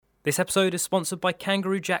This episode is sponsored by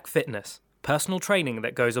Kangaroo Jack Fitness, personal training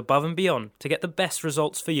that goes above and beyond to get the best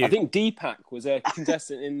results for you. I think Deepak was a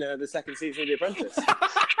contestant in the second season of The Apprentice.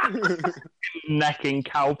 Necking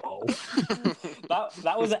cowpole.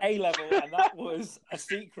 That was at A-level, and that was a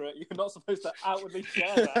secret. You're not supposed to outwardly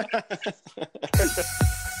share that.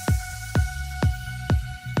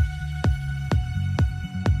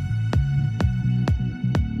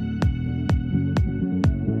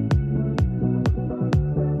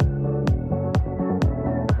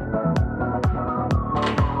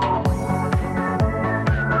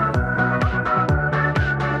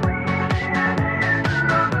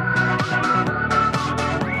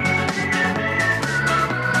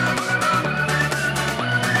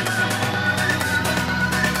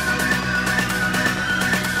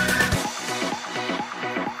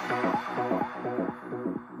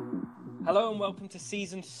 Hello and welcome to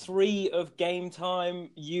Season 3 of Game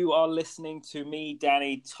Time. You are listening to me,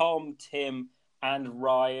 Danny, Tom, Tim and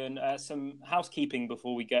Ryan. Some housekeeping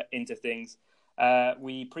before we get into things.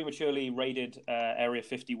 We prematurely raided Area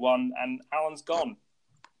 51 and Alan's gone.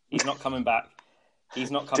 He's not coming back.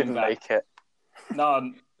 Didn't make it.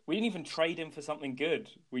 No, we didn't even trade him for something good.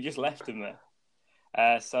 We just left him there.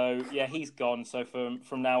 So, he's gone. So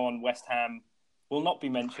from now on, West Ham will not be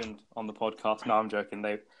mentioned on the podcast. No, I'm joking.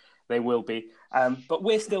 They will be. But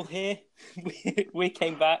we're still here. We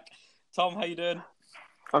came back. Tom, how you doing?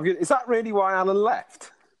 I'm good. Is that really why Alan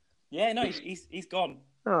left? Yeah, no, he's gone.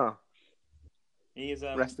 Oh. He is.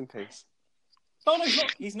 Rest in peace. Oh, no,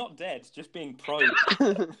 he's not dead. Just being probed.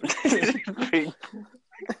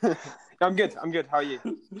 I'm good. How are you?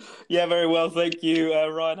 Yeah, very well, thank you.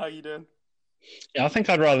 Ryan, how you doing? Yeah, I think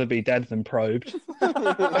I'd rather be dead than probed.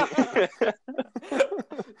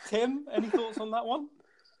 Tim, any thoughts on that one?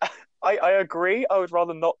 I agree. I would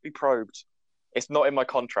rather not be probed. It's not in my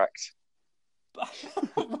contract.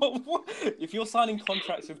 What? If you're signing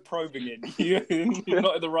contracts with probing in, you're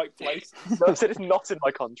not in the right place. No, I said it's not in my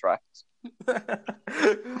contract. I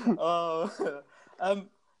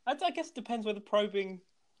guess it depends whether probing...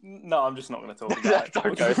 No, I'm just not going to talk about it.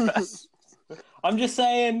 Don't go there. I'm just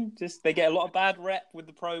saying, they get a lot of bad rep with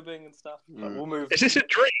the probing and stuff. But we'll move. Is this a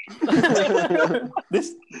dream?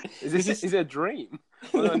 Is it a dream?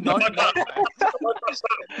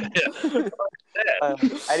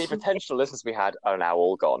 Any potential listeners we had are now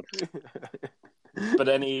all gone. But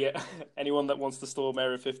anyone that wants to storm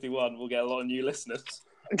Area 51 will get a lot of new listeners.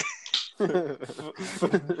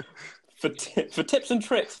 For tips and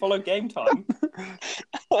tricks, follow Game Time.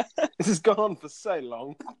 This has gone on for so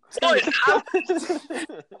long. No, it hasn't. You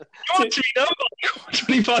want to know about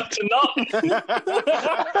 25 to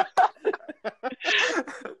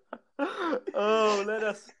 9. Oh,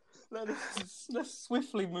 let's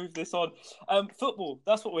swiftly move this on. Football,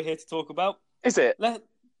 that's what we're here to talk about. Is it? Yeah,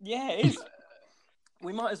 it is.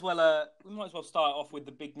 We might as well start off with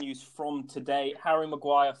the big news from today. Harry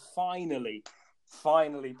Maguire finally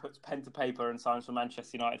puts pen to paper and signs for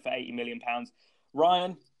Manchester United for £80 million.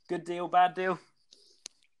 Ryan, good deal, bad deal?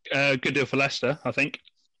 Good deal for Leicester, I think.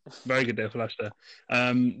 Very good deal for Leicester.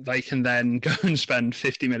 They can then go and spend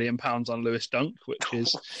 £50 million on Lewis Dunk, which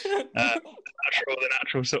is the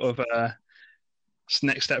natural sort of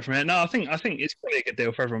next step from it. No, I think it's probably a good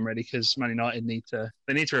deal for everyone, really, because Man United need to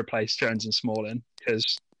replace Jones and Smalling,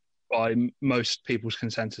 because by most people's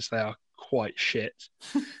consensus, they are quite shit.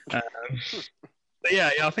 But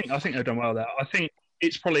yeah, I think they've done well there. I think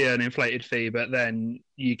it's probably an inflated fee, but then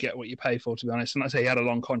you get what you pay for, to be honest. And like I say, he had a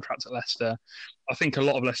long contract at Leicester. I think a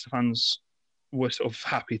lot of Leicester fans were sort of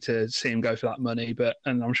happy to see him go for that money,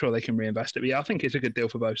 and I'm sure they can reinvest it. But yeah, I think it's a good deal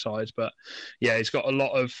for both sides. But yeah, he's not going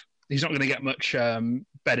to get much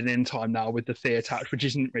bedding in time now with the fee attached, which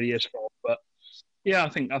isn't really his fault. But yeah, I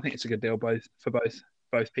think it's a good deal for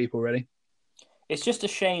both people, really. It's just a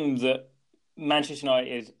shame that Manchester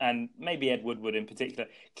United, and maybe Ed Woodward in particular,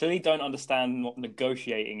 clearly don't understand what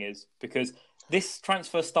negotiating is, because this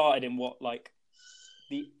transfer started in the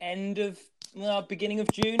beginning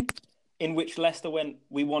of June, in which Leicester went,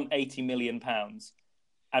 we want £80 million.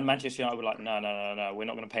 And Manchester United were like, no, we're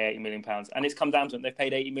not going to pay £80 million. And it's come down to it, they've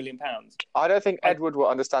paid £80 million. I don't think Ed Woodward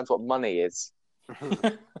understands what money is.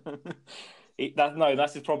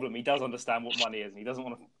 That's his problem. He does understand what money is, and he doesn't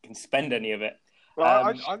want to spend any of it.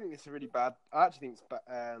 Well, I think it's a really bad. I actually think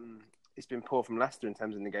it's been poor from Leicester in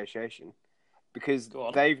terms of negotiation, because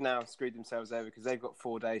they've now screwed themselves over because they've got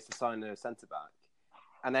 4 days to sign a centre back,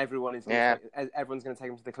 and everyone's going to take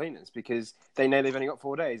them to the cleaners because they know they've only got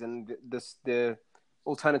 4 days, and the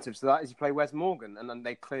alternative to that is you play Wes Morgan, and then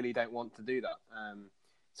they clearly don't want to do that.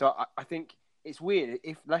 So I think it's weird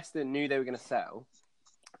if Leicester knew they were going to sell,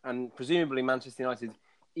 and presumably Manchester United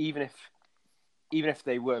even if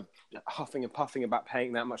they were huffing and puffing about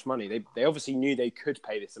paying that much money, they obviously knew they could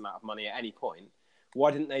pay this amount of money at any point.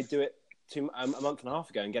 Why didn't they do it a month and a half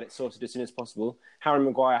ago and get it sorted as soon as possible? Harry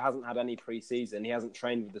Maguire hasn't had any pre-season. He hasn't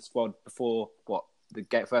trained with the squad before the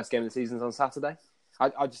first game of the season's on Saturday.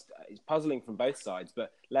 It's puzzling from both sides.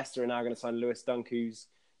 But Leicester are now going to sign Lewis Dunk, who's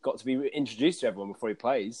got to be introduced to everyone before he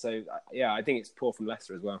plays. So yeah, I think it's poor from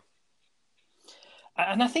Leicester as well.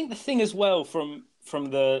 And I think the thing as well from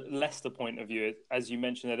the Leicester point of view, as you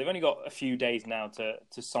mentioned, they've only got a few days now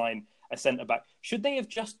to sign a centre-back. Should they have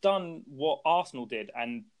just done what Arsenal did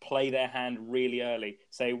and play their hand really early?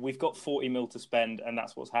 Say, we've got 40 mil to spend and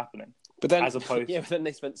that's what's happening. But then, as opposed... but then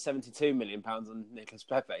they spent £72 million on Nicolas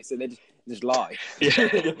Pepe, so they just lie. Yeah.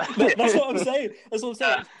 That's what I'm saying.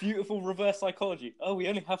 It's beautiful reverse psychology. Oh, we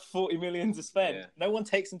only have 40 million to spend. Yeah. No one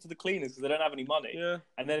takes them to the cleaners because they don't have any money. Yeah.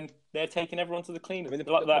 And then they're taking everyone to the cleaners. I mean,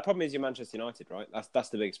 the problem is you're Manchester United, right? That's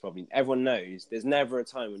the biggest problem. Everyone knows there's never a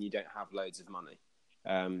time when you don't have loads of money.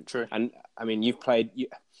 True. And I mean, you've paid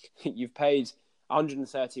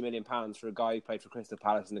 £130 million for a guy who played for Crystal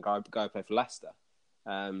Palace and the guy who played for Leicester.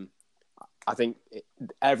 I think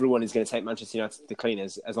everyone is going to take Manchester United to the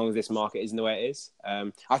cleaners as long as this market isn't the way it is.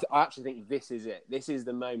 I actually think this is it. This is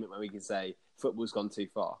the moment where we can say football's gone too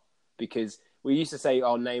far, because we used to say,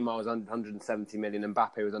 "Oh, Neymar was 170 million and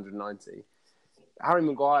Mbappe was 190." Harry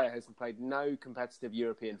Maguire has played no competitive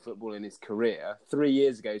European football in his career. 3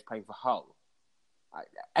 years ago, he was playing for Hull.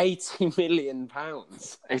 £80 million.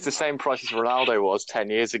 It's the same price as Ronaldo was 10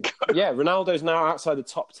 years ago. Yeah, Ronaldo's now outside the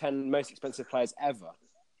top 10 most expensive players ever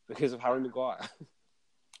because of Harry Maguire.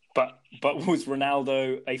 But was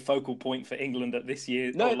Ronaldo a focal point for England at this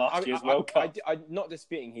year's or last year's World Cup? I'm not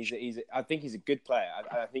disputing. I think he's a good player.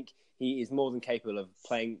 I think he is more than capable of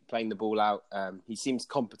playing the ball out. He seems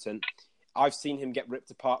competent. I've seen him get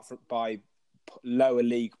ripped apart by lower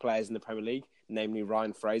league players in the Premier League, namely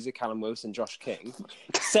Ryan Fraser, Callum Wilson, Josh King.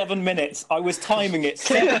 7 minutes. I was timing it.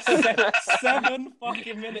 Seven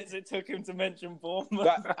fucking minutes it took him to mention Bournemouth.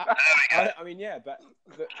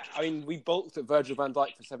 We balked at Virgil van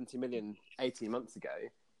Dijk for 70 million 18 months ago.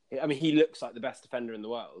 I mean, he looks like the best defender in the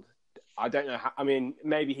world. I don't know how. I mean,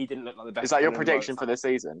 maybe he didn't look like the best. Is that your prediction for the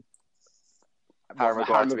season? Harry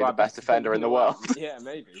Maguire to be the best defender in the world. Yeah,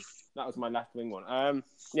 maybe. That was my left wing one. I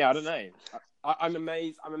don't know. I'm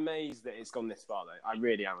amazed. I'm amazed that it's gone this far, though. I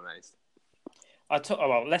really am amazed.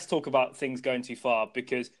 Let's talk about things going too far,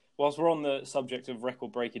 because whilst we're on the subject of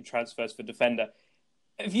record-breaking transfers for defender,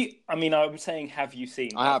 have you seen?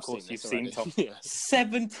 I have of course, seen. You've seen, Tom. Yeah.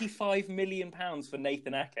 £75 million for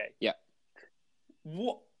Nathan Ake. Yeah.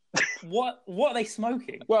 What are they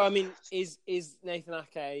smoking? Well, I mean, is Nathan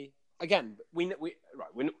Ake again?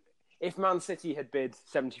 If Man City had bid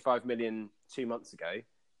 75 million 2 months ago,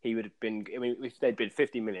 he would have been. I mean, if they'd bid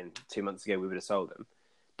 50 million 2 months ago, we would have sold him.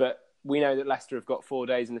 But we know that Leicester have got 4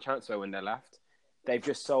 days in the transfer window left. They've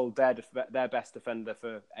just sold their best defender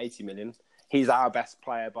for 80 million. He's our best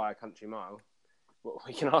player by a country mile.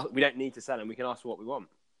 We don't need to sell him. We can ask for what we want.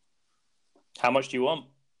 How much do you want?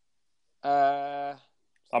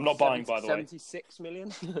 I'm not buying, by the 76 million.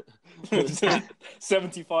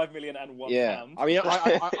 75 million and £1. Yeah, I mean,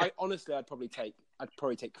 I honestly, I'd probably take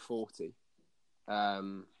 40. But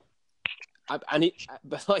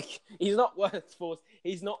he's not worth 40.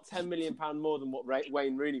 He's not £10 million more than what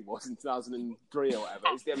Wayne Rooney was in 2003 or whatever.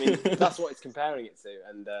 I mean, that's what it's comparing it to.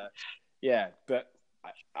 And but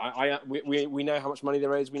we know how much money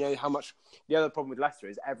there is. We know how much. The other problem with Leicester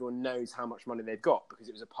is everyone knows how much money they've got because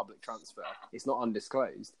it was a public transfer. It's not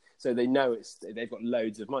undisclosed, so they know they've got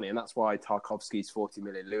loads of money, and that's why Tarkowski's 40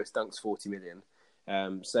 million, Lewis Dunk's 40 million.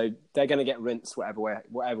 So they're going to get rinsed whoever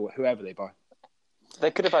they buy. They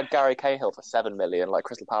could have had Gary Cahill for 7 million, like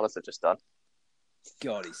Crystal Palace have just done.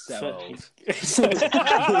 God, he's so old. I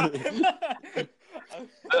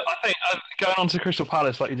think going on to Crystal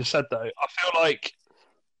Palace, like you just said, though, I feel like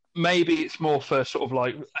maybe it's more for sort of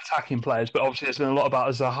like attacking players, but obviously there's been a lot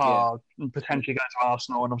about Zaha potentially going to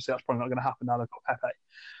Arsenal, and obviously that's probably not going to happen now they've got Pepe.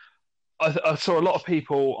 I saw a lot of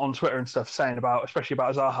people on Twitter and stuff saying especially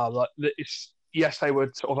about Zaha, like that yes, they were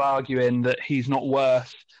sort of arguing that he's not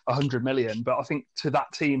worth 100 million, but I think to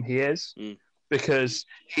that team he is, because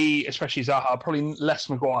he, especially Zaha, probably less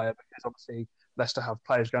Maguire, because obviously Leicester have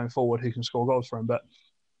players going forward who can score goals for him. But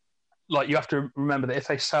like, you have to remember that if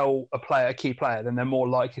they sell a key player, then they're more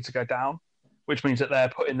likely to go down, which means that they're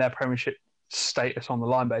putting their Premiership status on the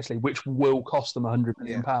line, basically, which will cost them £100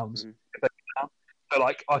 million if they go down. So,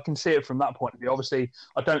 like, I can see it from that point of view. Obviously,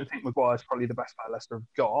 I don't think Maguire's probably the best player Leicester have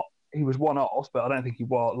got. He was one off, but I don't think he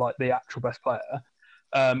was like the actual best player.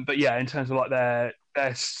 But yeah, in terms of like their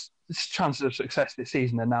chances of success this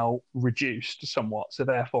season are now reduced somewhat. So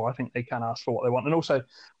therefore, I think they can ask for what they want. And also,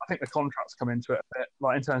 I think the contracts come into it a bit,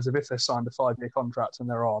 like in terms of if they signed a 5-year contract and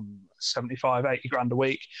they're on 75, 80 grand a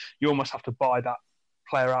week, you almost have to buy that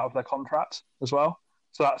player out of their contract as well.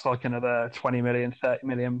 So that's like another 20 million, 30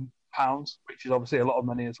 million pounds, which is obviously a lot of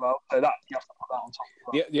money as well. So that you have to put that on top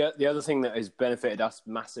of that. The other thing that has benefited us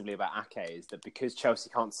massively about Ake is that because Chelsea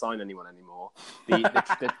can't sign anyone anymore,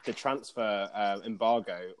 the transfer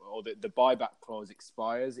embargo or the buyback clause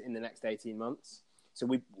expires in the next 18 months. So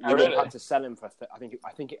we really had to sell him for,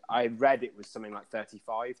 I read it was something like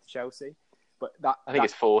 35 to Chelsea. But I think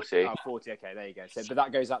it's 40. Oh, 40, okay, there you go. So, but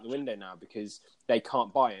that goes out the window now because they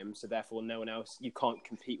can't buy him, so therefore no one else, you can't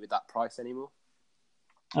compete with that price anymore.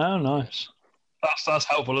 Oh, nice. That's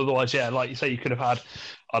helpful. Otherwise, yeah, like you say, you could have had,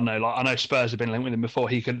 I don't know, like I know Spurs have been linked with him before.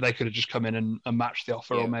 They could have just come in and matched the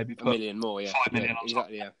offer, or maybe put $1 million more, 5 million on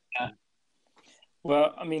exactly, top. Yeah.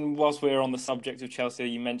 Well, I mean, whilst we're on the subject of Chelsea,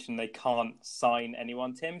 you mentioned they can't sign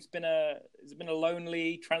anyone. Tim, has it been a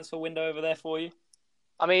lonely transfer window over there for you?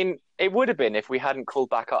 I mean, it would have been if we hadn't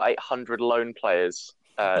called back our 800 loan players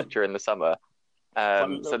during the summer.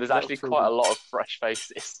 So there's actually quite a lot of fresh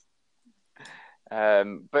faces.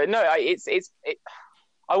 But no,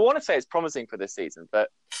 I want to say it's promising for this season, but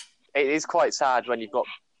it is quite sad when you've got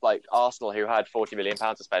like Arsenal, who had £40 million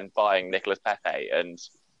to spend buying Nicolas Pepe and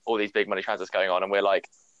all these big money transfers going on, and we're like,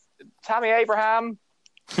 Tammy Abraham.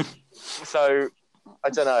 So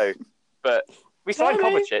I don't know, but we signed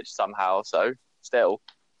Kovacic somehow, so still.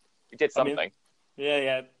 We did something. I mean,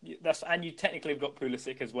 yeah. And you technically have got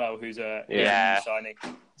Pulisic as well, who's a new signing.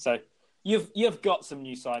 So you've got some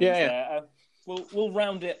new signings there. We'll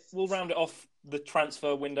round it off the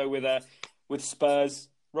transfer window with Spurs.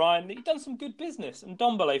 Ryan, you've done some good business, and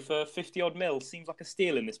Ndombele for 50 odd mil seems like a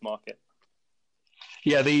steal in this market.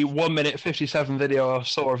 Yeah, the 1-minute 57 video I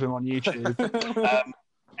saw of him on YouTube.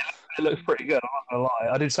 It looks pretty good. I'm not gonna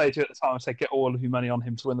lie. I did say to you at the time, I said get all of your money on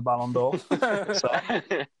him to win the Ballon d'Or.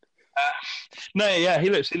 He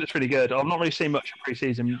looks really good. I've not really seen much of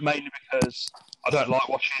pre-season, mainly because I don't like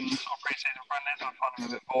watching sort of pre-season friendlies. I find them a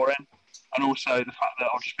bit boring, and also the fact that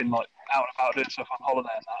I've just been like out and about doing stuff on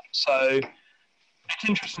holiday and that. So it's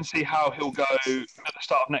interesting to see how he'll go at the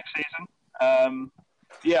start of next season.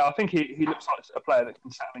 I think he looks like a player that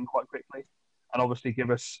can settle in quite quickly, and obviously give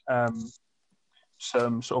us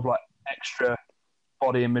some sort of like extra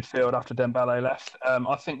body in midfield after Dembele left.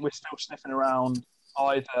 I think we're still sniffing around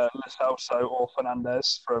either Lo Celso or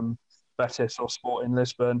Fernandes from Betis or Sporting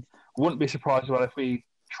Lisbon. Wouldn't be surprised if we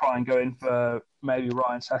try and go in for maybe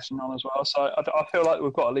Ryan Sessegnon as well. So I feel like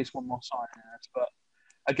we've got at least one more signing in this. But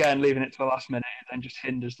again, leaving it to the last minute then just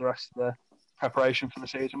hinders the rest of the preparation for the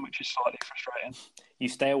season, which is slightly frustrating. You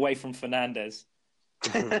stay away from Fernandes.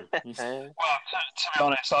 Well, to be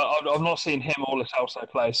honest, I've not seen him or Lo Celso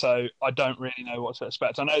play, so I don't really know what to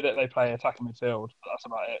expect. I know that they play attacking midfield, but that's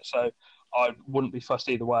about it. So I wouldn't be fussed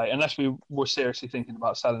either way, unless we were seriously thinking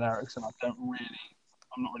about selling Eriksen. I'm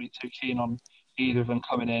not really too keen on either of them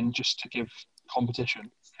coming in just to give competition,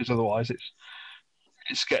 because otherwise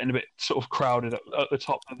it's getting a bit sort of crowded at the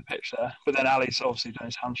top of the pitch there. But then Ali's obviously done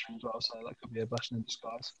his hamstring as well, so that could be a blessing in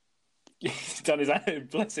disguise. He's done his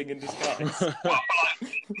blessing in disguise. Well, like, if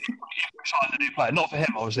we sign a new player, not for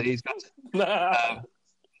him, obviously, he's got it.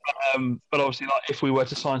 But obviously, like if we were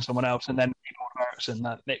to sign someone else and then keep Eriksen,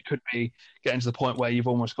 that it could be getting to the point where you've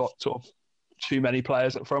almost got sort of too many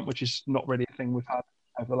players up front, which is not really a thing we've had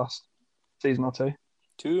over the last season or two.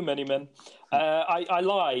 Too many men. I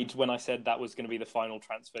lied when I said that was going to be the final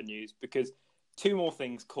transfer news, because two more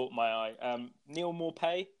things caught my eye. Neil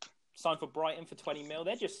Maupay signed for Brighton for 20 mil.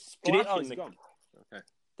 They're just splashing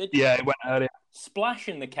It went earlier.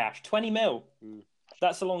 Splashing the cash, 20 mil.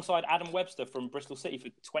 That's alongside Adam Webster from Bristol City for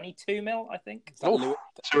 22 mil, I think. To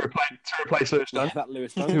replace Lewis Dunk. That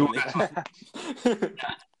Lewis Dunk.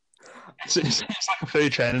 It's like a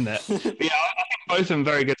food chain, isn't it? But yeah, I think both of them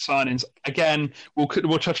very good signings. Again, we'll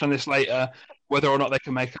touch on this later, whether or not they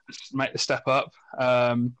can make the step up.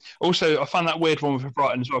 Also, I found that weird one with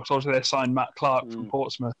Brighton as well, because obviously they signed Matt Clark from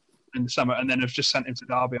Portsmouth in the summer, and then have just sent him to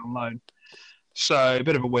Derby on loan. So a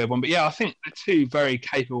bit of a weird one. But yeah, I think they're two very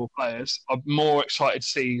capable players. I'm more excited to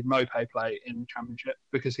see Maupay play in the Championship,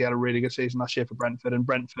 because he had a really good season last year for Brentford, and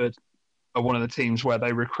Brentford are one of the teams where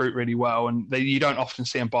they recruit really well, and you don't often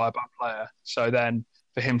see him buy a bad player. So then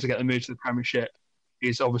for him to get the move to the Premiership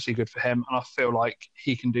is obviously good for him, and I feel like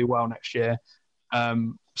he can do well next year.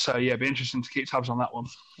 So yeah, it'd be interesting to keep tabs on that one.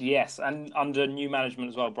 Yes, and under new management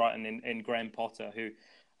as well, Brighton in Graham Potter, who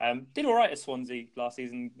did all right at Swansea last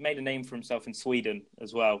season, made a name for himself in Sweden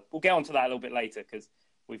as well. We'll get onto that a little bit later, because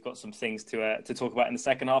we've got some things to talk about in the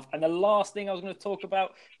second half. And the last thing I was going to talk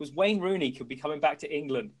about was Wayne Rooney could be coming back to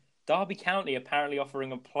England. Derby County apparently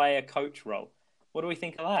offering a player coach role. What do we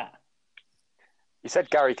think of that? You said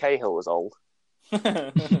Gary Cahill was old.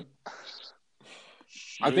 I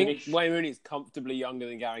think Wayne Rooney's comfortably younger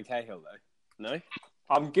than Gary Cahill, though. No?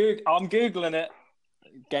 I'm Googling it.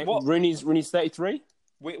 Rooney's 33?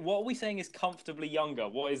 What are we saying is comfortably younger?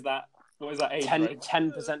 What is that age?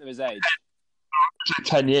 10% of his age.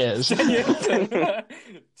 10 years. 10 years.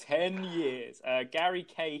 10 years. Gary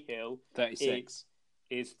Cahill 36.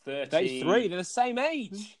 Is 30. 33. They're the same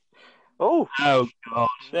age. Oh God.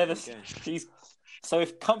 So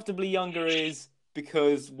if comfortably younger is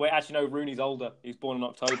because Rooney's older. He's born in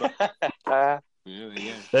October.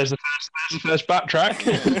 There's the first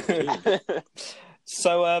backtrack.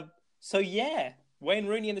 So yeah, Wayne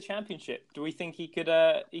Rooney in the Championship. Do we think he could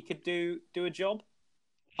do a job?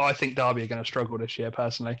 I think Derby are going to struggle this year,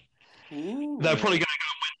 personally. Ooh. They're probably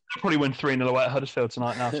going to win 3-0 away at Huddersfield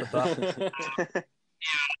tonight now. That.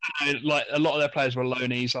 Yeah, like a lot of their players were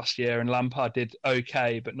loanees last year, and Lampard did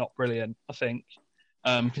okay, but not brilliant, I think,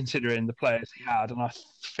 considering the players he had. And I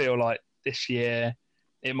feel like this year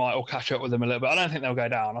it might all catch up with them a little bit. I don't think they'll go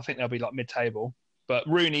down. I think they'll be like mid-table. But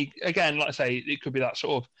Rooney, again, like I say, it could be that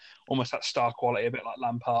sort of almost that star quality, a bit like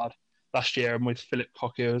Lampard last year, and with Philip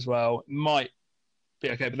Cocu as well. It might be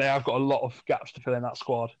okay, but they have got a lot of gaps to fill in that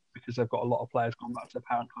squad because they've got a lot of players going back to their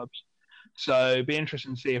parent clubs. So it'd be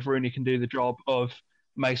interesting to see if Rooney can do the job of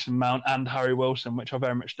Mason Mount and Harry Wilson, which I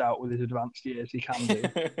very much doubt with his advanced years he can do.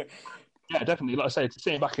 Yeah, definitely. Like I say, to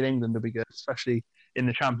see him back in England would be good, especially in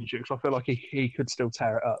the Championship, because I feel like he could still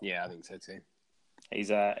tear it up. Yeah, I think so too. He's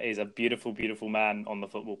a beautiful, beautiful man on the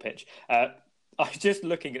football pitch. I was just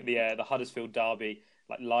looking at the Huddersfield Derby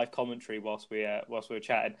live commentary whilst we were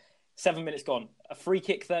chatting. 7 minutes gone. A free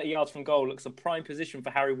kick 30 yards from goal looks a prime position for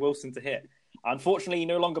Harry Wilson to hit. Unfortunately, he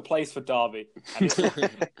no longer plays for Derby,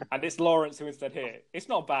 and it's Lawrence who instead hit it. It's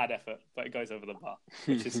not a bad effort, but it goes over the bar,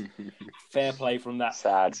 which is fair play from that.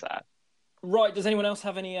 Sad. Right, does anyone else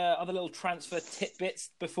have any other little transfer tidbits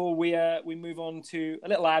before we move on to a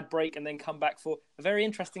little ad break and then come back for a very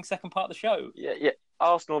interesting second part of the show? Yeah.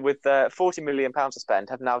 Arsenal, with £40 million to spend,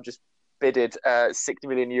 have now just bidded €60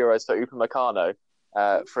 million for Upamecano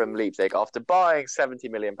from Leipzig after buying £70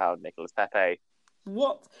 million Nicolas Pepe.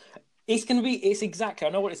 What? It's exactly, I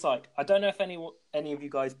know what it's like. I don't know if any of you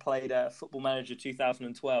guys played Football Manager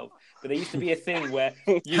 2012, but there used to be a thing where...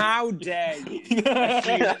 How dare you assume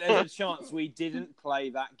that there's a chance we didn't play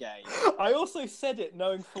that game? I also said it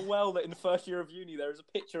knowing full well that in the first year of uni there is a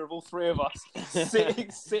picture of all three of us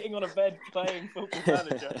sitting on a bed playing Football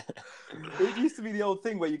Manager. It used to be the old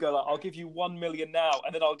thing where you go I'll give you 1 million now,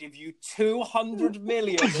 and then I'll give you 200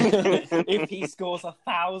 million if he scores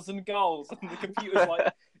 1,000 goals. And the computer's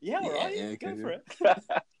like... Yeah, all right. Go for it.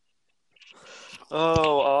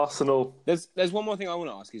 Oh, Arsenal. There's one more thing I want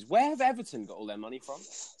to ask is, where have Everton got all their money from?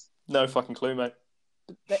 No fucking clue, mate.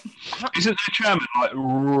 Isn't the chairman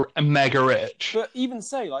mega rich? But even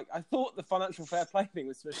so, I thought the financial fair play thing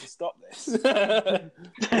was supposed to stop this.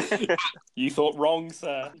 You thought wrong,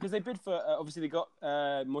 sir. Because they bid for, obviously they got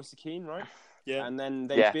Moise Kean, right? Yeah. And then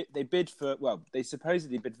they bid for, they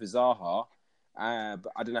supposedly bid for Zaha.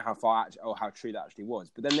 But I don't know how true that actually was.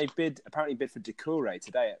 But then they apparently bid for Doucouré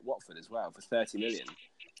today at Watford as well for 30 million.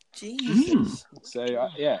 Jesus. So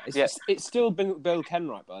it's still Bill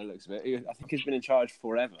Kenwright by the looks of it. I think he's been in charge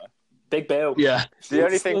forever. Big Bill. Yeah. The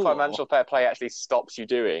only thing financial fair play actually stops you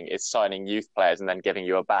doing is signing youth players and then giving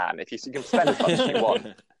you a ban. If you can spend as much as you want.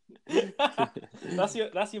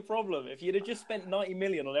 That's your problem. If you'd have just spent 90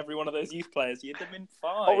 million on every one of those youth players, you'd have been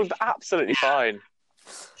fine. Oh, it was absolutely fine.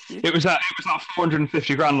 It was that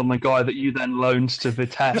 450 grand on the guy that you then loaned to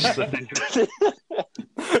Vitesse.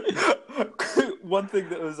 One thing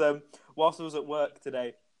that was whilst I was at work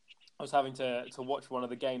today, I was having to watch one of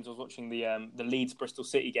the games. I was watching the Leeds Bristol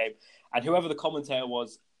City game, and whoever the commentator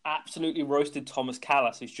was absolutely roasted Thomas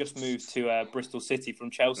Callas, who's just moved to Bristol City from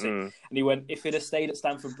Chelsea. And he went, if he'd have stayed at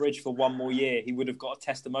Stamford Bridge for one more year, he would have got a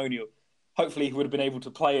testimonial. Hopefully he would have been able to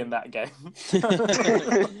play in that game.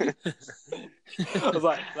 I was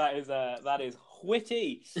like, that is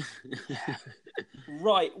witty.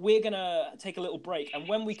 Right, we're going to take a little break. And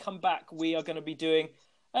when we come back, we are going to be doing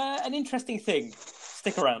an interesting thing.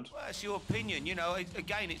 Stick around. Well, it's your opinion.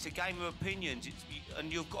 Again, it's a game of opinions.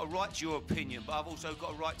 And you've got a right to your opinion, but I've also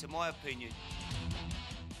got a right to my opinion.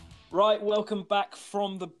 Right, welcome back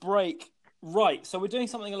from the break. Right, so we're doing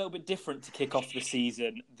something a little bit different to kick off the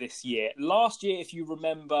season this year. Last year, if you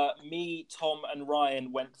remember, me, Tom and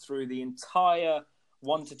Ryan went through the entire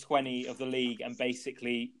 1 to 20 of the league and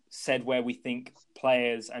basically said where we think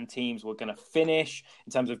players and teams were going to finish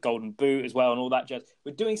in terms of Golden Boot as well and all that jazz.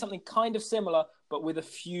 We're doing something kind of similar, but with a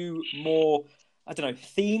few more,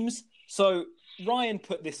 themes. So Ryan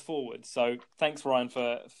put this forward. So thanks, Ryan,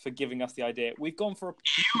 for giving us the idea. We've gone for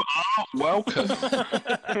You are welcome.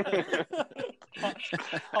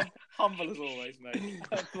 Humble as always, mate.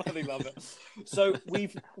 I bloody love it. So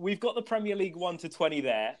we've got the Premier League 1 to 20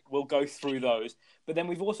 there. We'll go through those. But then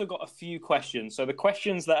we've also got a few questions. So the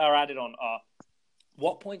questions that are added on are,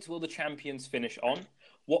 what points will the champions finish on?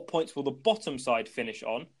 What points will the bottom side finish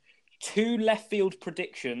on? 2 left field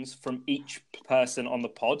predictions from each person on the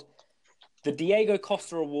pod. The Diego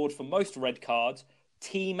Costa Award for most red cards,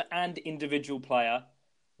 team and individual player.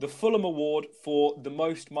 The Fulham Award for the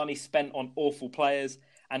most money spent on awful players.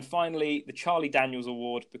 And finally, the Charlie Daniels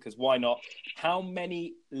Award, because why not? How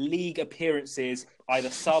many league appearances, either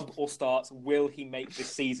sub or starts, will he make this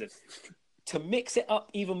season? To mix it up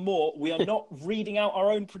even more, we are not reading out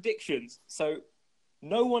our own predictions. So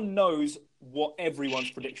no one knows what everyone's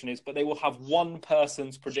prediction is, but they will have one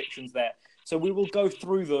person's predictions there. So we will go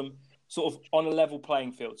through them sort of on a level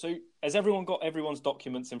playing field. So has everyone got everyone's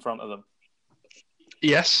documents in front of them?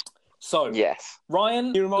 Yes. So, yes. Ryan,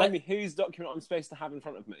 Can you remind me whose document I'm supposed to have in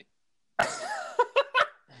front of me?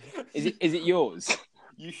 Is it yours?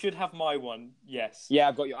 You should have my one. Yes. Yeah,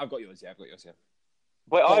 I've got yours. Yeah, I've got yours. Yeah.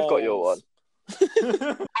 Wait, I've got your one.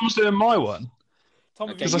 Tom's doing my one. Tom,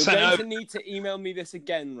 Okay, you're going to need to email me this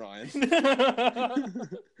again, Ryan.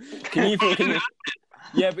 Can you?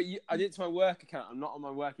 Yeah, but I did it to my work account. I'm not on my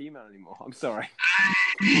work email anymore. I'm sorry.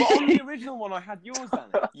 But on the original one, I had yours,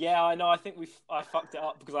 Danny. Yeah, I know. I think I fucked it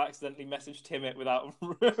up because I accidentally messaged Tim it without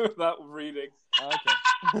reading. Okay.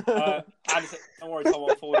 And don't worry, Tom.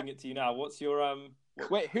 I'm forwarding it to you now. What's your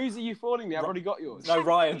Wait, whose are you forwarding me? I've already got yours. No,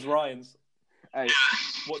 Ryan's. Hey,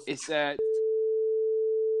 it's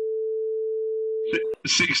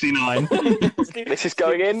 69. This is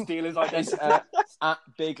going in. Steal his identity. At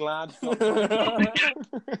Big Lad. Imagine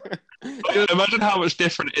how much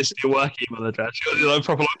different it is to your work email address. You got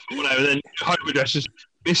proper and then your home address is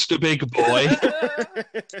Mr. Big Boy.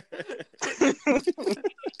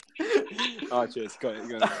 Oh, cheers. Got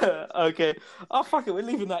it. Okay. Oh, fuck it. We're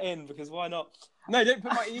leaving that in because why not? No, don't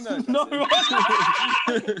put my email address No.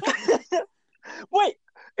 Wait,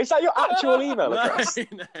 is that your actual email address?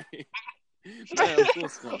 No, of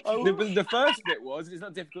course not. The first bit was, it's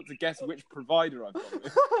not difficult to guess which provider I've got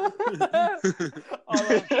with.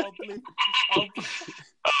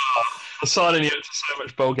 I'm signing you up to so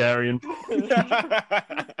much Bulgarian.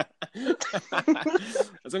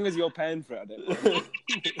 As long as you're paying for it, I don't.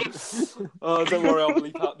 Don't worry, I'll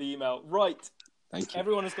bleep out the email. Right. Thank you.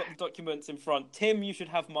 Everyone has got the documents in front. Tim, you should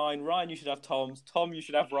have mine. Ryan, you should have Tom's. Tom, you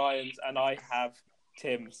should have Ryan's. And I have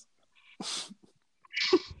Tim's.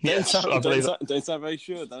 Yes, don't sound very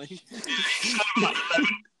sure, Danny.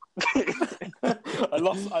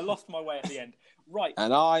 I lost my way at the end. Right.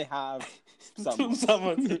 And I have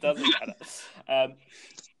someone. It doesn't matter.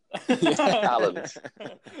 Talent.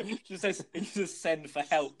 It just send for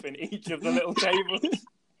help in each of the little tables.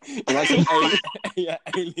 Like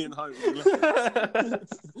alien home.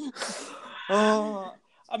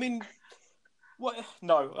 I mean, what?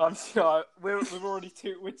 No, I'm sure we're already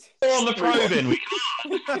too. We're on the probing.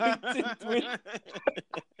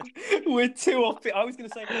 We're too off. I was going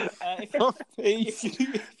to say,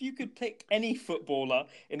 if you could pick any footballer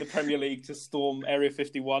in the Premier League to storm Area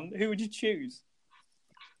 51, who would you choose?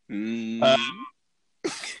 I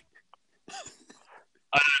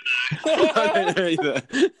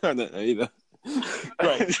don't know either.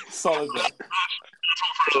 Great, solid.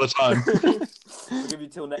 All the time. We'll give you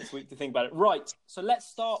till next week to think about it. Right, so let's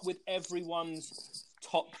start with everyone's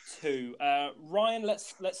top 2. Ryan,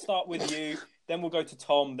 let's start with you. Then we'll go to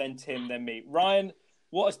Tom, then Tim, then me. Ryan,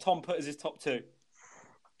 what has Tom put as his top 2?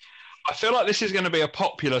 I feel like this is going to be a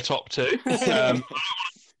popular top 2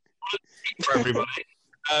 for everybody.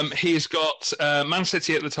 He's got Man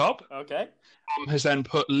City at the top. Okay. Tom has then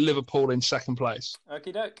put Liverpool in second place.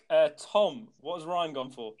 Okie doke. Tom, what has Ryan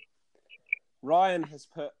gone for? Ryan has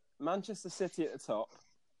put Manchester City at the top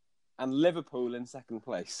and Liverpool in second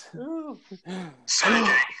place.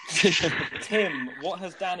 Tim, what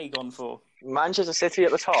has Danny gone for? Manchester City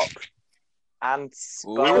at the top and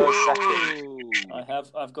Spurs second.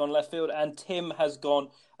 I've gone left field, and Tim has gone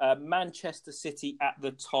Manchester City at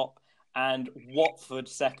the top and Watford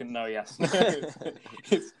second. No, yes,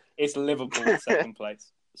 it's Liverpool second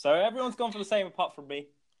place. So everyone's gone for the same apart from me.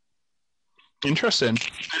 Interesting.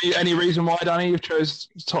 Any reason why, Danny, you've chose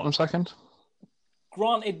Tottenham second?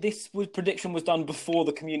 granted, prediction was done before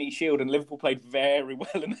the Community Shield, and Liverpool played very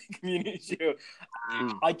well in the Community Shield.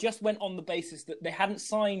 I just went on the basis that they hadn't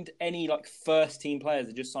signed any like first team players;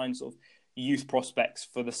 they just signed sort of youth prospects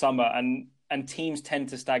for the summer, and teams tend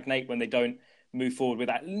to stagnate when they don't move forward with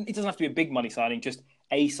that. It doesn't have to be a big money signing, just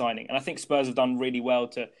a signing, and I think Spurs have done really well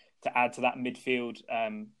to add to that midfield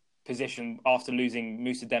position after losing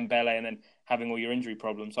Moussa Dembele and then having all your injury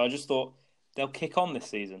problems. So I just thought they'll kick on this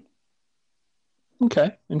season.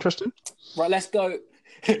 Okay, interesting. Right, let's go.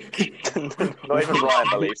 Not even Ryan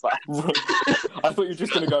believes that. I thought you were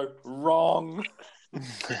just going to go wrong.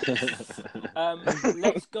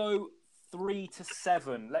 Let's go 3 to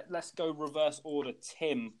 7. Let's go reverse order.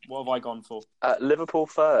 Tim, what have I gone for? Liverpool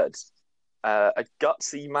third. A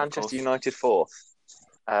gutsy Manchester United fourth.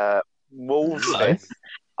 Wolves fifth.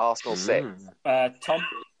 Arsenal sixth. Tom?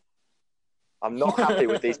 I'm not happy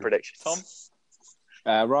with these predictions.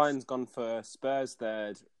 Tom? Ryan's gone for Spurs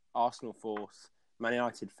third, Arsenal fourth, Man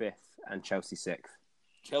United fifth, and Chelsea sixth.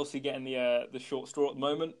 Chelsea getting the short straw at the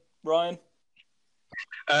moment. Ryan?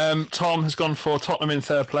 Tom has gone for Tottenham in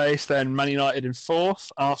third place, then Man United in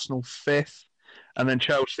fourth, Arsenal fifth, and then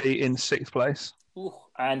Chelsea in sixth place. Ooh.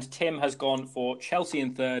 And Tim has gone for Chelsea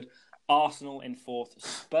in third, Arsenal in fourth,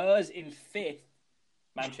 Spurs in fifth,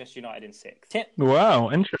 Manchester United in sixth. Tim, wow,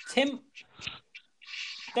 interesting.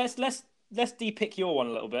 Tim, let's de-pick your one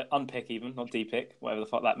a little bit. Unpick even, not de-pick, whatever the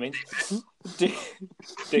fuck that means. Dick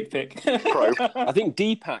pick. I think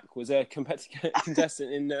Deepak was a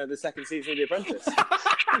contestant in the second season of The Apprentice.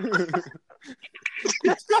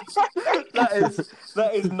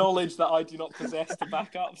 that is knowledge that I do not possess to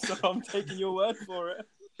back up, so I'm taking your word for it.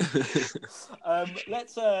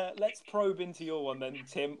 Let's probe into your one then,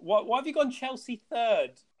 Tim. Why have you gone Chelsea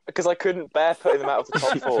third? Because I couldn't bear putting them out of the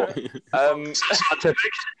top four.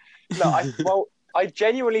 I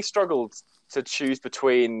genuinely struggled to choose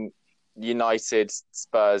between United,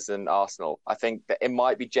 Spurs, and Arsenal. I think that it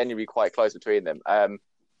might be genuinely quite close between them. I'm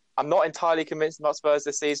not entirely convinced about Spurs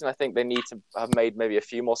this season. I think they need to have made maybe a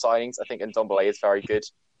few more signings. I think Ndombele is very good,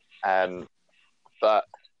 but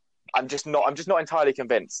I'm just not entirely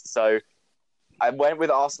convinced. So I went with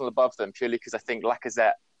Arsenal above them purely because I think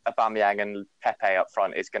Lacazette, Aubameyang, and Pepe up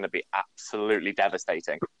front is going to be absolutely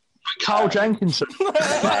devastating. Carl Jenkinson.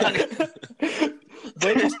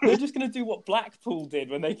 They're just going to do what Blackpool did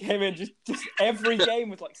when they came in. Just every game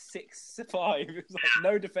was like 6-5. It was like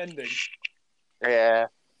no defending. Yeah.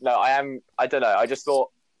 No, I don't know. I just thought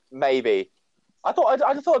maybe. I thought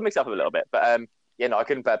I'd mix it up a little bit, but I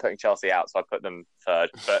couldn't bear putting Chelsea out, so I put them third.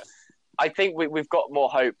 But I think we've got more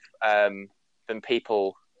hope than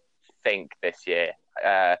people think this year.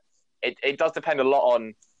 It does depend a lot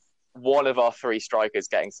on one of our three strikers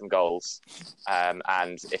getting some goals,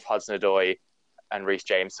 and if Hudson-Odoi and Reece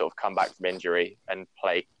James sort of come back from injury and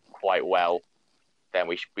play quite well, then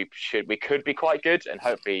we could be quite good, and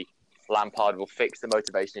hopefully Lampard will fix the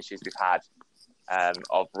motivation issues we've had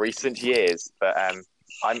of recent years. But I'm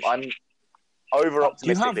over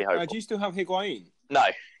optimistically hopeful. Do you still have Higuain? No,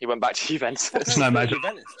 he went back to Juventus. No, mate.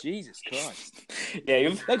 Juventus, Jesus Christ!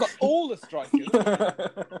 Yeah, they got all the strikers,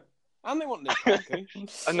 and they want Lukaku,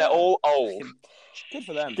 and they're all old. Good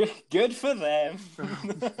for them. Good for them.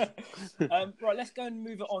 Right, let's go and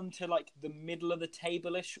move it on to like the middle of the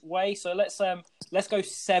table-ish way. So let's go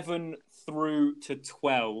 7 through to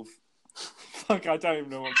 12. Fuck, I don't even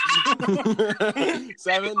know what.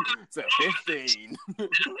 7 to 15.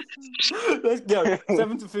 Let's go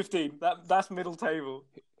 7 to 15. That's middle table.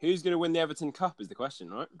 Who's going to win the Everton Cup is the question,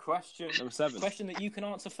 right? Question number 7. Question that you can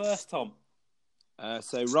answer first, Tom.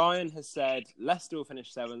 So Ryan has said Leicester will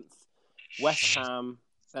finish 7th, West Ham,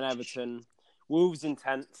 then Everton, Wolves in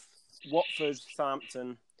 10th, Watford,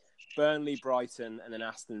 Southampton, Burnley, Brighton, and then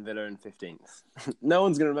Aston Villa in 15th. No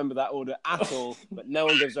one's going to remember that order at all, but no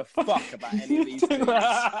one gives a fuck about any of these things.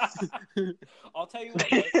 I'll tell you what,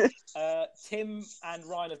 though, Tim and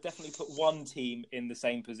Ryan have definitely put one team in the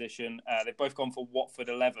same position. They've both gone for Watford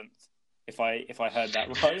 11th, if I heard that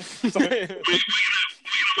right. So...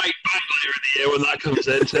 We'll make bad later in the year when that comes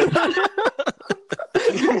in.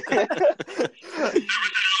 Everything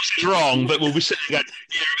else is wrong, but we'll be sitting again.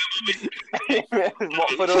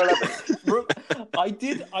 Watford 11th.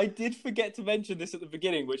 I did forget to mention this at the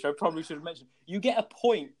beginning, which I probably should have mentioned. You get a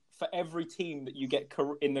point for every team that you get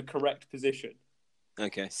in the correct position.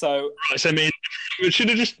 Okay. So I mean, we should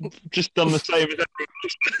have just done the same as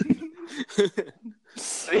everyone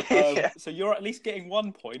else. So you're at least getting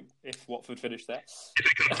 1 point if Watford finish there.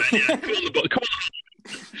 Come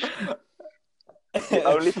on. The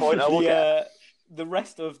only point I will get. the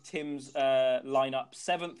rest of Tim's lineup: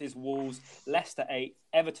 7th is Wolves, Leicester 8th,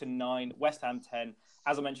 Everton 9, West Ham 10.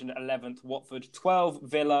 As I mentioned, 11th Watford, 12th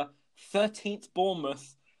Villa, 13th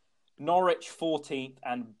Bournemouth, Norwich 14th,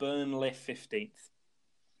 and Burnley 15th.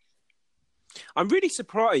 I'm really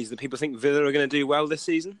surprised that people think Villa are going to do well this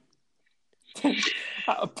season. They're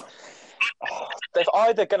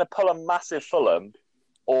either going to pull a massive Fulham,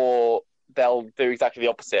 or they'll do exactly the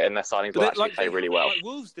opposite, and their signings will actually play really well. Like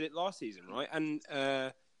Wolves did it last season, right? And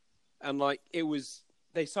like it was,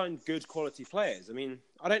 they signed good quality players. I mean,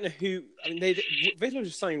 I don't know who. I mean, Villa are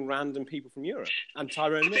just signing random people from Europe and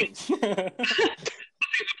Tyrone Mings.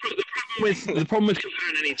 The problem with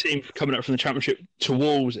comparing any team coming up from the Championship to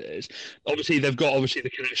Wolves is obviously they've got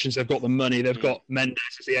the connections, they've got the money, they've got Mendes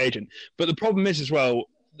as the agent. But the problem is as well,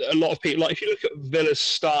 a lot of people, like if you look at Villa's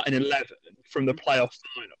starting 11 from the playoff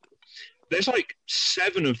final, there's like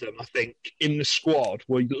 7 of them, I think, in the squad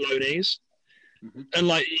were loanees. Mm-hmm. And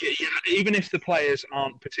like, even if the players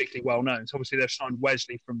aren't particularly well known, so obviously they've signed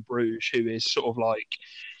Wesley from Bruges, who is sort of like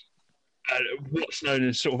what's known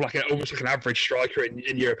as sort of like almost like an average striker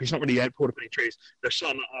in Europe. He's not really pulled up any trees. They've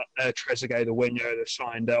signed Trezeguet, the winger. They've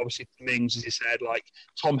signed obviously Mings, as you said, like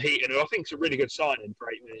Tom Heaton, who I think is a really good signing for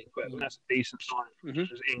 £8 million. I mean, that's a decent signing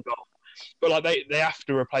in goal. But like they have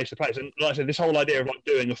to replace the players, and like I said, this whole idea of like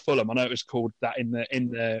doing a Fulham, I know it was called that in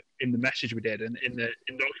the message we did and in the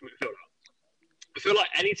document filled out. I feel like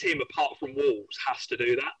any team apart from Wolves has to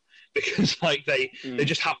do that. Because like they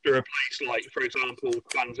just have to replace, like, for example,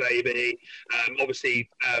 Banzabi. Obviously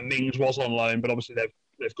Mings was on loan, but obviously they've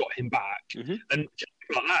got him back, and just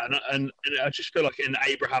like that. And I just feel like in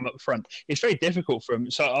Abraham up front, it's very difficult for him.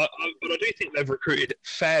 So, but I do think they've recruited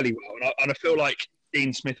fairly well, and I feel like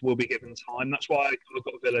Dean Smith will be given time. That's why I've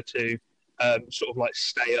got Villa to sort of like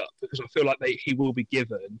stay up, because I feel like he will be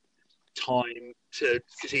given time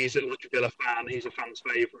because he's like a Villa fan, he's a fan's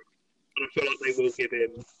favourite, and I feel like they will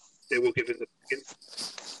give him.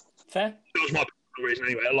 Fair. That was my personal reason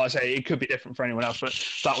anyway. Like I say, it could be different for anyone else, but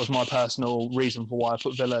that was my personal reason for why I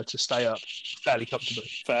put Villa to stay up fairly comfortably.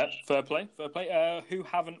 Fair play. Who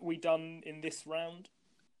haven't we done in this round?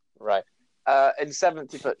 Right. In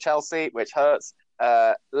 7th, you put Chelsea, which hurts.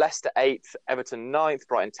 Leicester 8th, Everton 9th,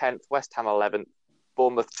 Brighton 10th, West Ham 11th,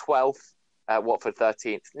 Bournemouth 12th, Watford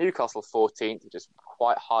 13th, Newcastle 14th, which is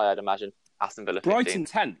quite high, I'd imagine. Aston Villa 15th. Brighton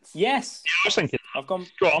 10th. Yes. Yeah, I was thinking. I've gone.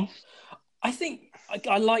 Go on. I think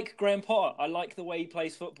I like Graham Potter. I like the way he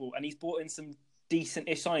plays football, and he's brought in some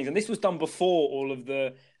decent-ish signings. And this was done before all of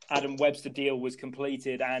the Adam Webster deal was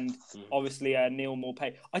completed, and obviously Neil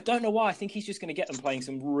Maupay. I don't know why. I think he's just going to get them playing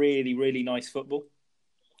some really, really nice football.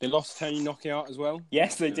 They lost Tony Knockout as well.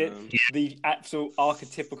 Yes, they did. The absolute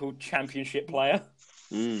archetypical Championship player.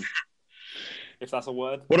 If that's a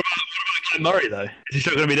word. What about Murray, though? Is he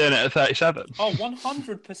still going to be doing it at 37? Oh,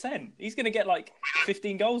 100%. He's going to get like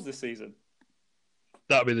 15 goals this season.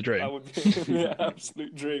 That would be the dream. That would be the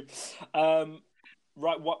absolute dream.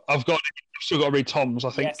 Right, what? I've still got to read Tom's, I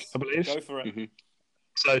think, yes, I believe. Go for it.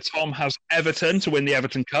 So Tom has Everton to win the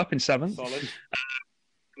Everton Cup in 7th. Solid.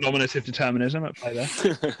 Nominative determinism at play there.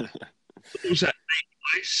 Also 8th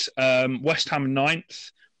place. West Ham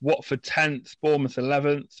 9th. Watford 10th, Bournemouth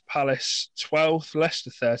 11th, Palace 12th, Leicester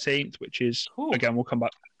 13th, which is, again, we'll come back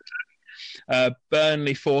to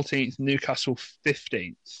Burnley 14th, Newcastle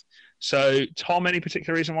 15th. So, Tom, any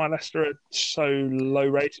particular reason why Leicester are so low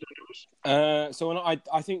rated? I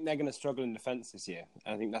think they're going to struggle in defence this year.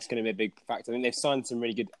 I think that's going to be a big factor. I think they've signed some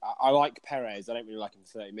really good. I like Perez. I don't really like him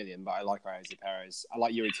for 30 million, but I like Jose Perez. I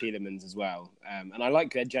like Yuri Tielemans as well, and I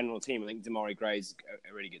like their general team. I think Damari Gray's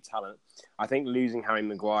a really good talent. I think losing Harry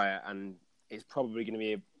Maguire and it's probably going to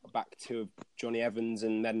be a back two of Johnny Evans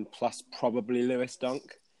and then plus probably Lewis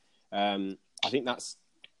Dunk. I think that's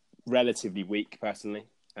relatively weak, personally.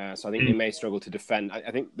 So I think they may struggle to defend. I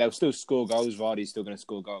think they'll still score goals. Vardy's still going to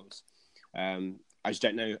score goals. I just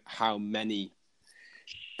don't know how many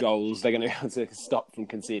goals they're going to be able to stop from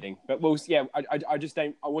conceding. But I just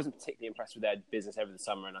don't. I wasn't particularly impressed with their business over the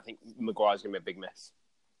summer, and I think Maguire's going to be a big miss.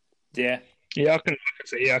 Yeah, I can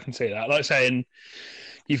see that. Like saying,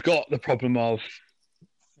 you've got the problem of,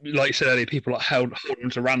 like you said earlier, people like hold them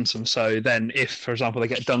to ransom. So then, if, for example, they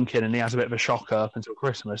get Duncan and he has a bit of a shocker up until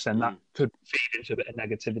Christmas, then that could feed into a bit of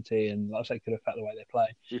negativity, and like I say, could affect the way they play.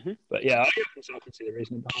 But yeah, I can see the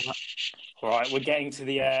reasoning behind that. All right, we're getting to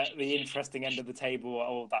the interesting end of the table.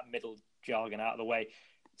 All that middle jargon out of the way.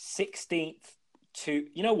 16th to,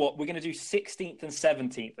 you know what? We're going to do 16th and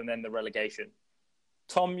 17th, and then the relegation.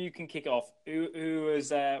 Tom, you can kick it off. Who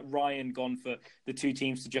has Ryan gone for the two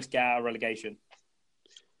teams to just get out of relegation?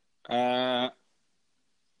 16th,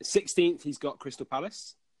 he's got Crystal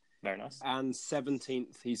Palace. Very nice. And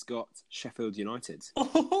 17th, he's got Sheffield United.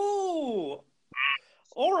 Oh,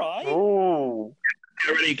 all right. Oh,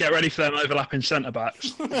 Get ready for them overlapping centre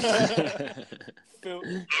backs. Phil.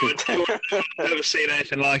 I've never seen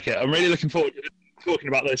anything like it. I'm really looking forward to talking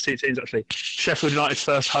about those two teams. Actually, Sheffield United's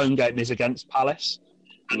first home game is against Palace,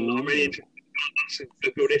 and I'm really interested.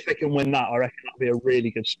 If they can win that, I reckon that'll be a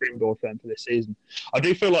really good springboard for them for this season. I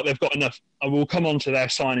do feel like they've got enough. I will come on to their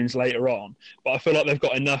signings later on, but I feel like they've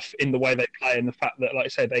got enough in the way they play and the fact that, like I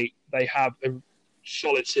say, they have a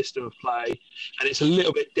solid system of play, and it's a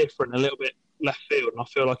little bit different, a little bit left field, and I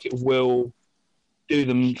feel like it will do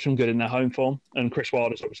them some good in their home form. And Chris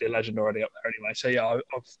Wilder's obviously a legend already up there anyway. So yeah,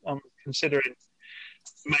 I'm considering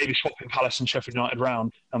maybe swapping Palace and Sheffield United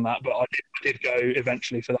round on that, but I did go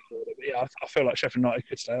eventually for that order. But yeah, I feel like Sheffield United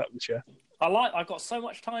could stay up this year. I've got so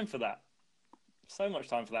much time for that. So much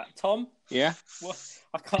time for that. Tom? Yeah? What?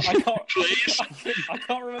 I can't Please? I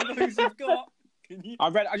can't remember who's you've got. Can you?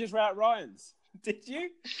 I just read out Ryan's. Did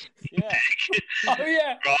you? Yeah. Oh,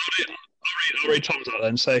 yeah. Right, I'll read Tom's out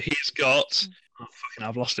then. So he's got... Oh, fucking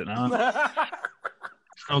I've lost it now.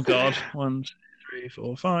 Oh, God. 1, 2, 3,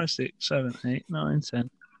 4, 5, 6, 7, 8, 9, 10,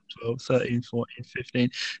 12, 13, 14, 15.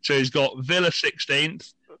 So he's got Villa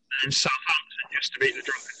 16th and Southampton just to beat the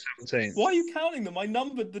drop at 17th. Why are you counting them? I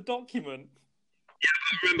numbered the document.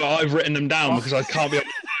 Remember, I've written them down because I can't be on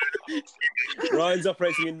Ryan's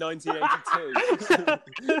operating in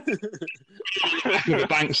 1982. with a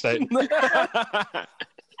bank statement.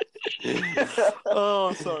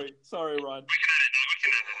 Oh, sorry, Ryan.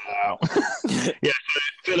 Wow. Yeah, so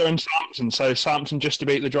Villa and Southampton. So Southampton just to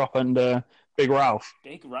beat the drop and Big Ralph.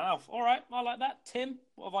 Big Ralph. All right, I like that. Tim,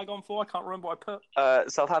 what have I gone for? I can't remember what I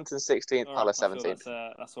put. Southampton 16th, All Palace right, I feel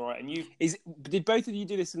 17th. That's all right. And you? Did both of you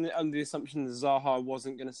do this under the assumption that Zaha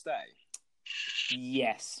wasn't going to stay?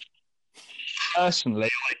 Yes. Personally,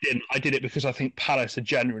 I didn't. I did it because I think Palace are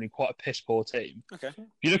generally quite a piss poor team. Okay. If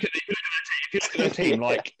you look at their team,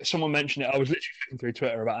 like someone mentioned it, I was literally flicking through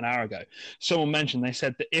Twitter about an hour ago. Someone mentioned, they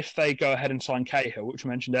said that if they go ahead and sign Cahill, which we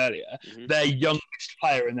mentioned earlier, their youngest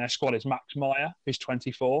player in their squad is Max Meyer, who's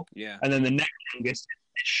 24. Yeah. And then the next youngest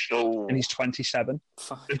is Shaw, and he's 27.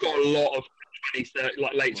 They've got a lot of 20, 30,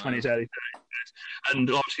 like late 20s, early 30s. And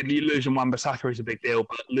obviously losing Wan-Bissaka is a big deal,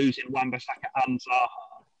 but losing Wan-Bissaka and Zaha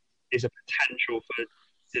is a potential for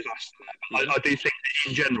disaster there. But I do think that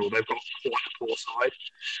in general they've got quite a poor side.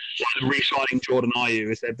 Like re-signing Jordan Ayew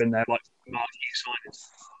as they've been their like marquee signings.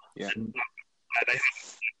 Yeah. And they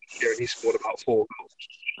have here and he scored about 4 goals.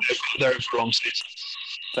 They're in for a long season.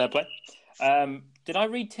 Fair play. Did I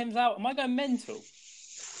read Tim's out? Am I going mental?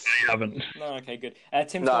 You haven't. No, okay, good.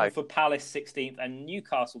 Tim's going for Palace 16th and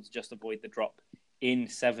Newcastle to just avoid the drop in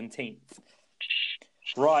 17th.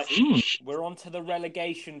 Right, we're on to the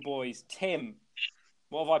relegation, boys. Tim,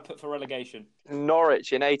 what have I put for relegation?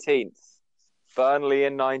 Norwich in 18th, Burnley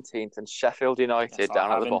in 19th, and Sheffield United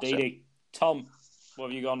down at the bottom. Indeed. Tom, what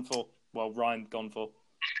have you gone for? Well, Ryan's gone for.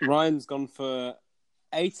 Ryan's gone for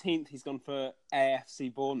 18th. He's gone for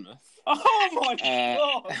AFC Bournemouth. Oh my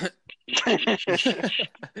god!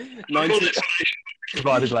 19th,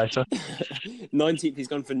 Provided later. 19th, he's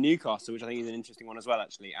gone for Newcastle, which I think is an interesting one as well,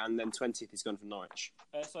 actually. And then 20th, he's gone for Norwich.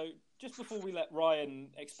 So, just before we let Ryan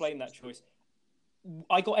explain that choice,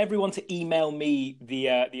 I got everyone to email me the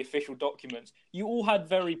official documents. You all had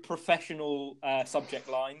very professional subject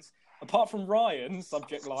lines, apart from Ryan's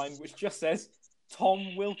subject line, which just says,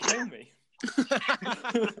 "Tom will kill me."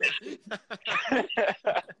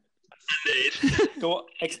 Go on,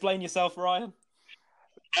 explain yourself, Ryan.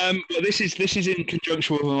 Well, this is in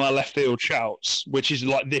conjunction with my left field shouts, which is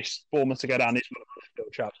like this: Bournemouth to go down is one of my left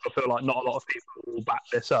field shouts. I feel like not a lot of people will back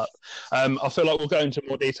this up. I feel like we'll go into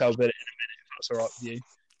more details with it in a minute, if that's all right with you.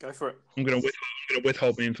 Go for it. I'm going to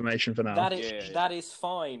withhold my information for now. That is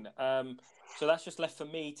fine. So that's just left for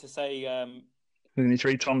me to say. We need to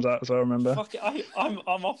read Tom's out, as I remember. Fuck it, I'm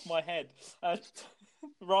off my head.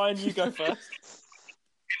 Ryan, you go first.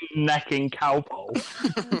 Necking Cowpole.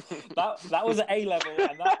 that was at A level,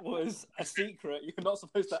 and that was a secret. You're not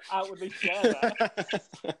supposed to outwardly share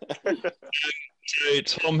that. So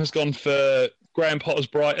Tom has gone for Graham Potter's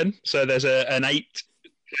Brighton. So there's an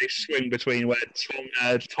 8-place swing between where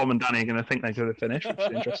Tom and Danny are going to think they're going to finish, which is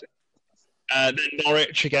interesting. Then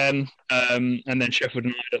Norwich again, and then Sheffield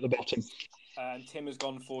United at the bottom. And Tim has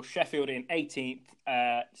gone for Sheffield in 18th,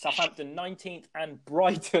 Southampton 19th, and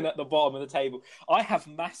Brighton at the bottom of the table. I have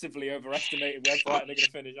massively overestimated where Brighton are going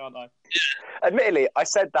to finish, aren't I? Admittedly, I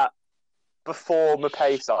said that before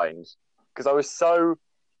Maupay signed, because I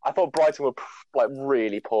thought Brighton were like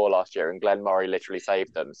really poor last year, and Glenn Murray literally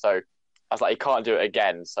saved them. So I was like, he can't do it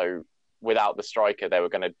again. So without the striker, they were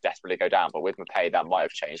going to desperately go down. But with Maupay, that might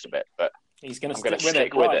have changed a bit. But he's going to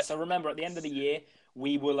stick with it. So remember, at the end of the year,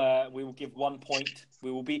 we will give 1 point.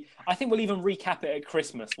 I think we'll even recap it at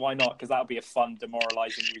Christmas. Why not? Because that'll be a fun,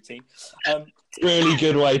 demoralising routine. Really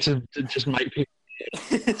good way to just make people.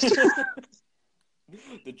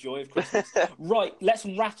 The joy of Christmas. Right, let's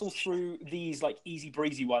rattle through these like easy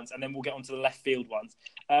breezy ones, and then we'll get onto the left field ones.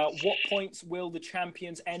 What points will the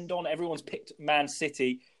champions end on? Everyone's picked Man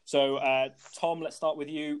City. So, Tom, let's start with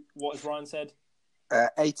you. What has Ryan said?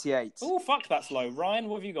 88. Oh, fuck, that's low. Ryan,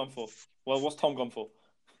 what have you gone for? Well, what's Tom gone for?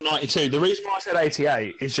 92. The reason why I said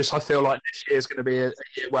 88 is just I feel like this year is going to be a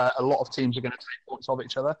year where a lot of teams are going to take points of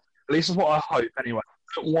each other. At least is what I hope, anyway.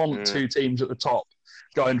 I don't want two teams at the top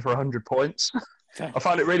going for 100 points. I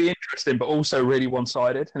found it really interesting, but also really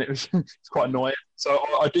one-sided, and it's quite annoying. So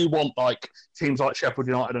I do want like teams like Sheffield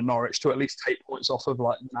United and Norwich to at least take points off of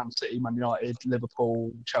like Man City, Man United,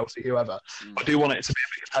 Liverpool, Chelsea, whoever. I do want it to be a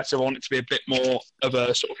bit competitive. I want it to be a bit more of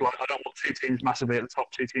a sort of like I don't want two teams massively at the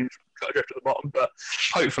top, two teams cut adrift at the bottom. But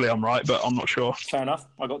hopefully I'm right, but I'm not sure. Fair enough.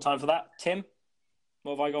 I got time for that. Tim,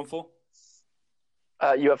 what have I gone for?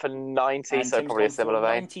 You went for 90, and so Tim's probably a similar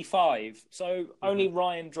vein. 95. So only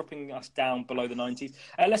Ryan dropping us down below the 90s.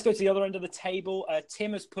 Let's go to the other end of the table.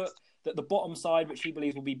 Tim has put that the bottom side, which he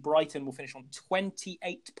believes will be Brighton, will finish on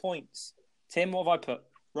 28 points. Tim, what have I put?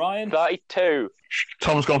 Ryan? 32.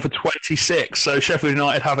 Tom's gone for 26, so Sheffield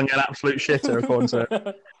United having an absolute shitter, according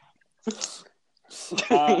to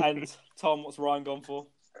and Tom, what's Ryan gone for?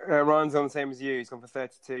 Ryan's on the same as you. He's gone for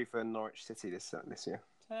 32 for Norwich City this year.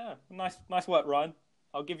 Yeah, nice work, Ryan.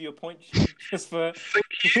 I'll give you a point just for.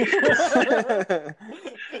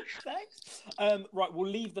 Thanks. Right,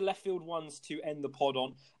 we'll leave the left field ones to end the pod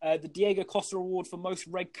on. The Diego Costa Award for most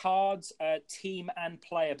red cards, team and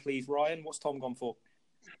player, please. Ryan, what's Tom gone for?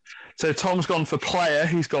 So Tom's gone for player.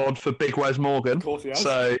 He's gone for Big Wes Morgan. Of course he has.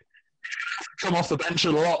 So come off the bench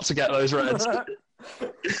a lot to get those reds.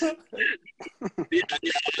 Yeah,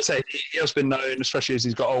 I'd say he has been known, especially as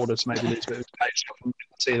he's got older, to maybe lose a bit of his pace. I can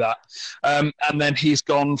see that. And then he's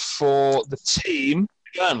gone for the team,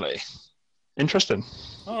 Burnley. Interesting.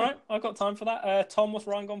 All right, I've got time for that. Tom, what's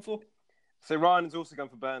Ryan gone for? So Ryan has also gone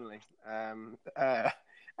for Burnley. And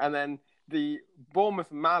then the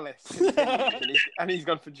Bournemouth Malice and he's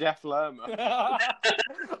gone for Jeff Lerma.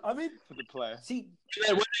 I mean, for the player. See,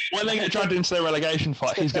 when they get dragged into their relegation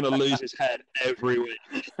fight, he's going to lose his head every week.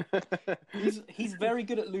 He's very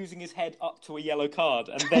good at losing his head up to a yellow card,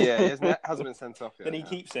 and then he hasn't been sent off yet. Then he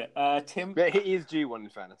keeps it. Tim, but he is due one, in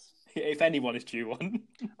fairness. If anyone is due one.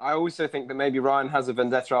 I also think that maybe Ryan has a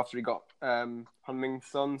vendetta after he got Heung-min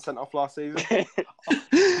Son sent off last season.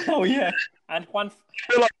 Oh yeah, and Juan.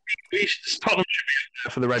 I feel like Tottenham should be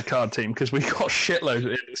there for the red card team because we got shitloads at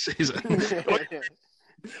the end of the season.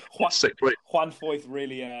 Juan Foyth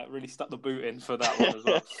really stuck the boot in for that one as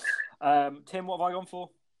well. Tim, what have I gone for?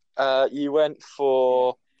 You went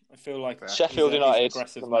for. I feel like Sheffield United,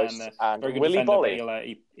 aggressive the most, man, and very good Willy defender, Bolly. but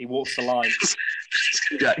he walks the line.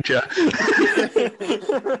 Conjecture.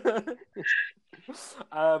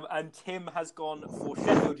 And Tim has gone for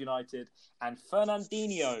Sheffield United and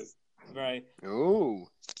Fernandinho. Very. Ooh,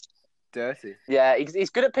 dirty. Yeah, he's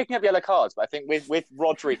good at picking up yellow cards, but I think with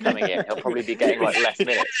Rodri coming in, he'll probably be getting like less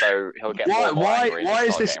minutes, so he'll get more. Why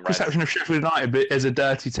is this perception of Sheffield United as a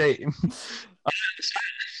dirty team?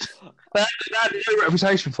 They had no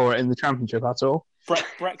reputation for it in the Championship at all.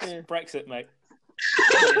 Brexit, mate.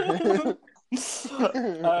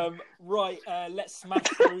 Right, let's smash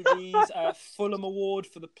through these. Fulham Award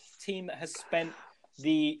for the team that has spent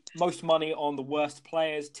the most money on the worst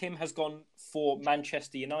players. Tim has gone for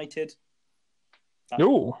Manchester United.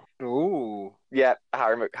 Ooh. Yeah,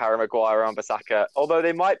 Harry Maguire and Bissaka. Although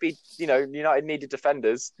they might be, United needed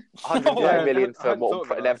defenders. 130 million for what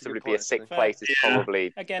will inevitably be a sixth place is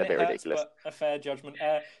probably again, a bit ridiculous. But a fair judgment.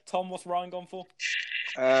 Tom, what's Ryan gone for?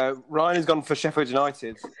 Ryan has gone for Sheffield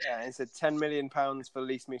United. He said £10 million for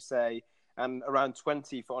Lys Mousset and around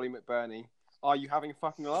 20 for Ollie McBurney. Are you having a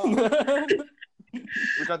fucking laugh?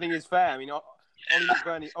 Which I think is fair. I mean,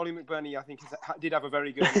 Ollie McBurney, I think, did have a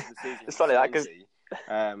very good end of the season. It's funny that because,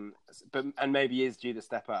 and maybe is due to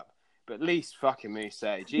step up. But at least fucking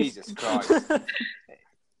Mousset, Jesus Christ,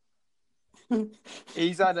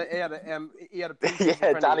 he had a yeah.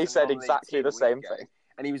 Danny said exactly the same thing,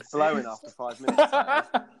 and he was blowing after 5 minutes.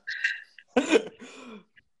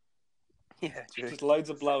 Yeah, true. Just loads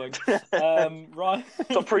of blowing. Ryan,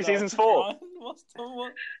 top pre-season's for. Ryan, what's Tom?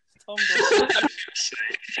 What's Tom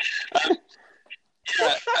doing?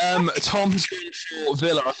 Tom's gone for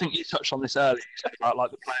Villa. I think you touched on this earlier about like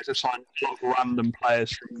the players have signed a lot of random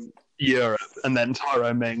players from Europe, and then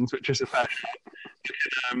Tyrone Mings, which is a fair shot.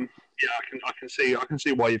 I can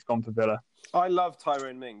see why you've gone for Villa. I love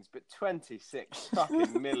Tyrone Mings, but 26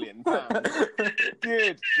 fucking million pounds.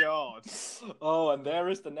 Good God. Oh, and there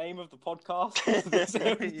is the name of the podcast.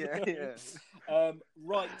 Yeah.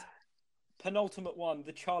 Right. Penultimate one,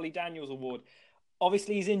 the Charlie Daniels Award.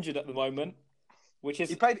 Obviously, he's injured at the moment, which is...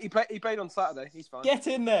 He played on Saturday. He's fine. Get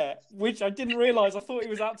in there, which I didn't realise. I thought he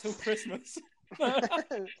was out till Christmas.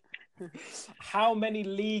 How many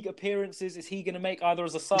league appearances is he going to make, either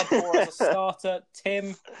as a sub or as a starter?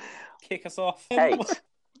 Tim, kick us off. 8.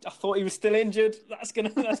 I thought he was still injured. That's gonna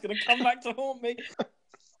come back to haunt me.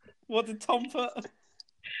 What did Tom put?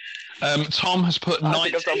 Tom has put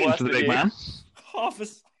 19 for the big man. Half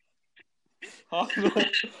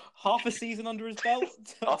a season under his belt.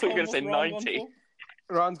 I thought you were going to say 90.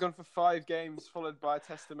 Ryan's gone for 5 games, followed by a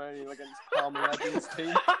testimonial against Palmer Legends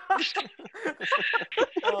team.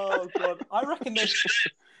 Oh God! I reckon he's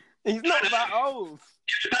not that old.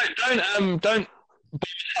 Don't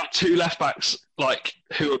have 2 left backs like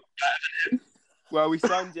who are better than him. Well, we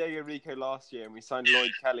signed Diego Rico last year, and we signed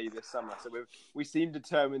Lloyd Kelly this summer, so we seem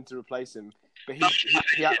determined to replace him. But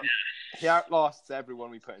he outlasts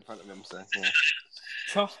everyone we put in front of him. So yeah.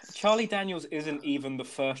 Charlie Daniels isn't even the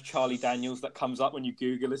first Charlie Daniels that comes up when you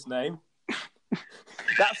Google his name.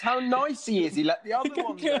 That's how nice he is. He let the other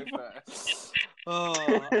ones go first.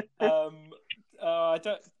 I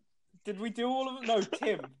don't. Did we do all of them? No,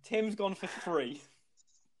 Tim's gone for 3.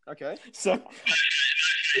 Okay. So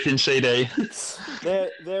in CD. There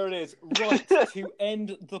it is. Right, to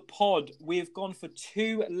end the pod, we've gone for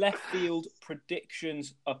 2 left field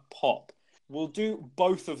predictions a pop. We'll do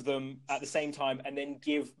both of them at the same time and then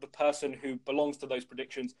give the person who belongs to those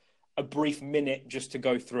predictions a brief minute just to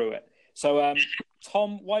go through it. So,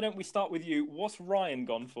 Tom, why don't we start with you? What's Ryan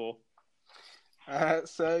gone for?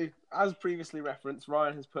 So, as previously referenced,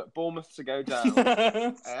 Ryan has put Bournemouth to go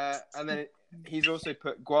down. And then he's also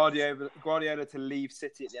put Guardiola to leave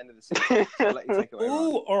City at the end of the season. So I'll let you take it away.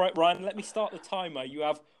 Oh, all right, Ryan, let me start the timer. You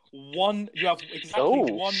have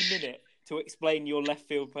exactly 1 minute to explain your left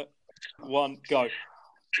field. 1, go.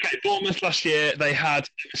 Okay, Bournemouth last year, they had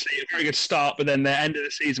obviously a very good start, but then their end of the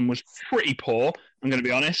season was pretty poor, I'm going to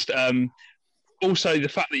be honest. Also, the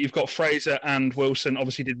fact that you've got Fraser and Wilson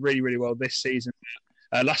obviously did really, really well this season.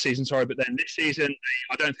 Last season, but then this season,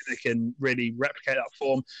 I don't think they can really replicate that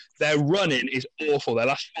form. Their running is awful. Their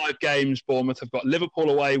last 5 games, Bournemouth have got Liverpool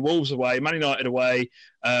away, Wolves away, Man United away,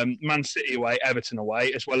 Man City away, Everton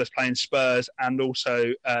away, as well as playing Spurs and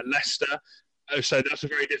also Leicester. So that's a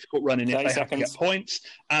very difficult run-in if they have to get points.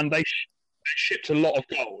 And they shipped a lot of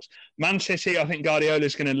goals. Man City, I think Guardiola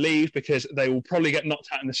is going to leave because they will probably get knocked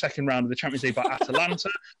out in the second round of the Champions League by Atalanta.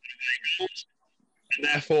 And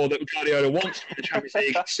therefore, that Guardiola wants to win the Champions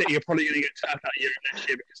League. City are probably going to get out that year next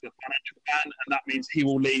year because of the financial ban, and that means he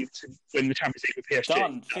will leave to win the Champions League with PSG.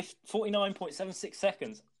 Done. 49.76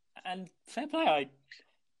 seconds. And fair play, I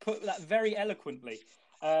put that very eloquently.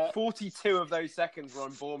 42 of those seconds were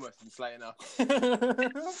on Bournemouth and Slayton up. I can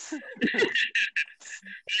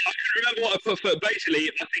remember what I put, but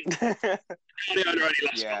basically, I think Guardiola only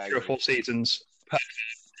lasts 3 or 4 seasons.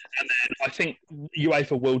 And then I think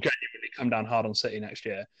UEFA will genuinely come down hard on City next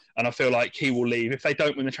year. And I feel like he will leave. If they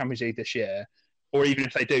don't win the Champions League this year, or even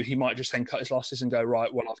if they do, he might just then cut his losses and go,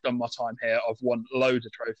 right, well, I've done my time here. I've won loads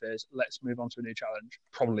of trophies. Let's move on to a new challenge,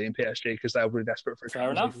 probably in PSG, because they'll be desperate for a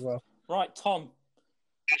Champions League as well. Right, Tom.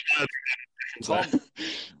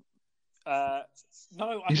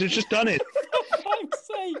 No, he's just done it. For fuck's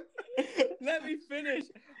sake. Let me finish.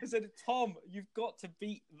 I said, Tom, you've got to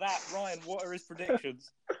beat that. Ryan, what are his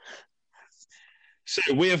predictions? So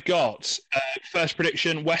we have got first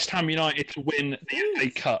prediction: West Ham United to win the FA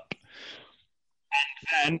Cup.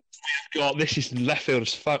 And then we've got, this is left field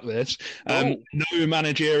as fuck. This no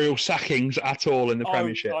managerial sackings at all in the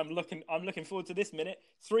Premiership. I'm looking forward to this minute.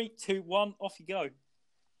 3, 2, 1, off you go.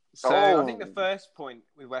 So I think the first point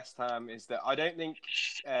with West Ham is that I don't think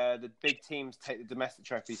the big teams take the domestic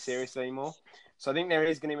trophy seriously anymore. So I think there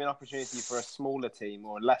is going to be an opportunity for a smaller team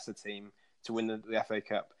or a lesser team to win the FA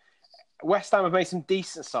Cup. West Ham have made some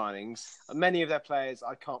decent signings. Many of their players,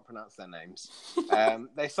 I can't pronounce their names.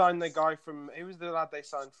 They signed the guy from... Who was the lad they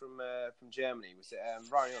signed from Germany? Was it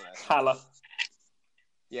Ryan? Haller.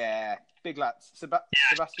 Yeah, big lads.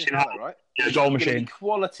 Sebastian Haller, right? Yeah, goal machine.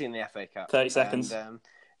 Quality in the FA Cup. 30 seconds. And,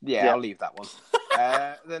 I'll leave that one.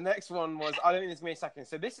 The next one was, I don't think there's many sackings.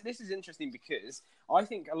 So this is interesting because I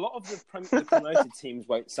think a lot of the promoted teams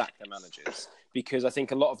won't sack their managers because I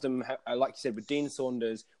think a lot of them, like you said, with Dean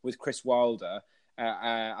Saunders, with Chris Wilder,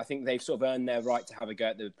 I think they've sort of earned their right to have a go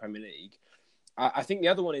at the Premier League. I think the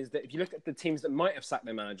other one is that if you look at the teams that might have sacked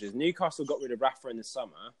their managers, Newcastle got rid of Rafa in the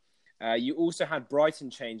summer. You also had Brighton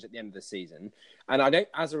change at the end of the season. And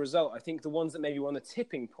as a result, I think the ones that maybe were on the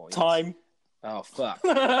tipping point... Time. Oh, fuck.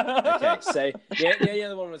 Okay, so the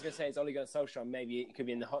other one I was going to say is Ole Gunnar Solskjaer. Maybe it could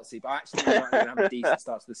be in the hot seat, but actually he might have a decent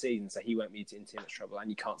start to the season, so he won't be in too much trouble, and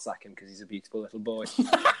you can't sack him because he's a beautiful little boy.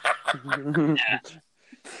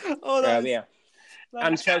 Yeah.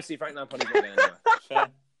 And Chelsea, Frank Lampard is not going anywhere. Fair.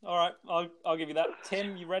 All right, I'll give you that.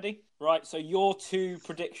 Tim, you ready? Right, so your two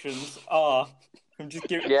predictions are...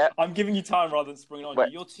 I'm giving you time rather than springing on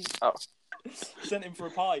you. Your two... Oh. Sent him for a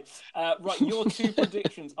pie. Right, your two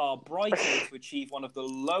predictions are Brighton to achieve one of the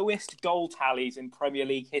lowest goal tallies in Premier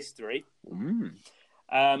League history.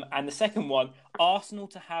 And the second one, Arsenal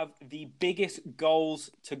to have the biggest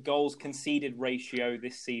goals-to-goals conceded ratio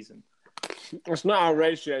this season. It's not how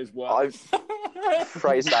ratios work. I've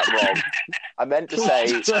phrased that wrong. I meant to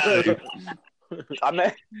say...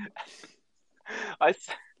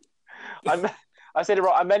 I said it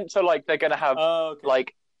wrong. I meant to, they're going to have,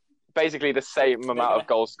 basically the same amount of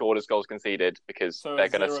goals scored as goals conceded because they're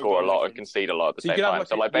going to score a lot and concede a lot at the same time.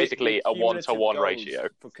 So, basically a 1-to-1 ratio.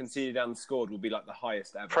 For conceded and scored will be, the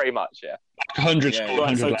highest ever. Pretty much, yeah. 100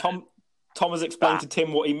 Right, so Tom has explained to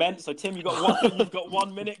Tim what he meant. So, Tim, you've got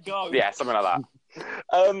 1 minute, go. Yeah, something like that.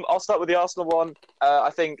 I'll start with the Arsenal one. I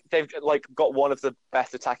think they've got one of the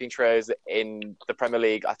best attacking trios in the Premier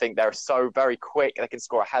League. I think they're so very quick. They can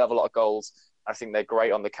score a hell of a lot of goals. I think they're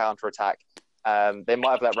great on the counter-attack. They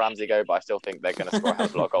might have let Ramsey go, but I still think they're going to score a hell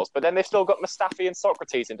of a lot of goals. But then they've still got Mustafi and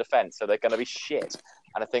Socrates in defence, so they're going to be shit.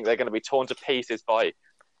 And I think they're going to be torn to pieces by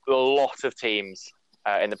a lot of teams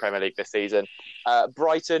in the Premier League this season.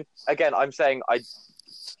 Brighton, again, I'm saying I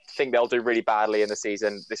think they'll do really badly in the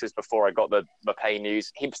season. This was before I got the Mbappé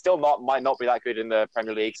news. He still might not be that good in the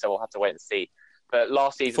Premier League, so we'll have to wait and see. But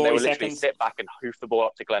last season, they would literally sit back and hoof the ball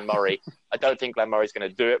up to Glenn Murray. I don't think Glenn Murray's going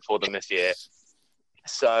to do it for them this year.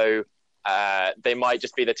 So they might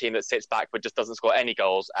just be the team that sits back but just doesn't score any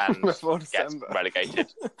goals and gets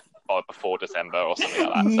relegated before December or something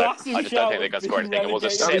like that. So I just don't think they're going to score anything. We'll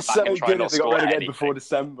just sit back and try not to score anything. Before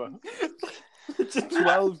December. Just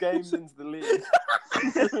 12 games into the league.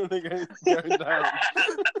 They're going down.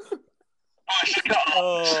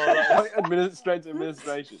 Straight to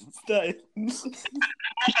administration.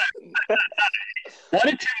 Why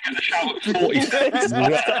did Tim get the shout at 40 seconds?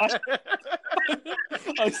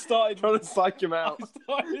 I started trying to psych him out.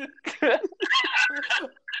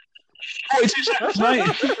 42 seconds, mate.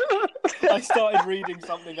 I started reading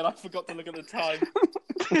something and I forgot to look at the time.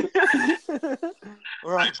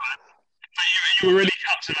 All right. You were really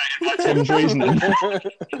captivated by Tim's reasoning.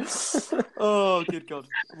 Oh, good God.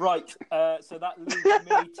 Right, so that leaves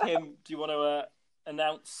me. Tim, do you want to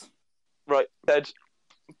announce? Right, Ted.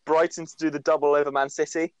 Brighton to do the double over Man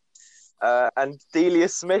City. And Delia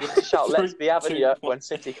Smith to shout, let's be Avenue when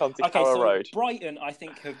City come to Carrow Road. Brighton, I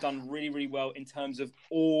think, have done really, really well in terms of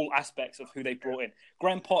all aspects of who they brought in.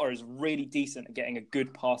 Graham Potter is really decent at getting a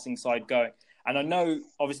good passing side going. And I know,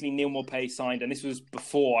 obviously, Neal Maupay signed, and this was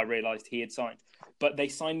before I realised he had signed, but they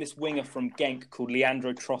signed this winger from Genk called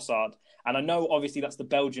Leandro Trossard. And I know, obviously, that's the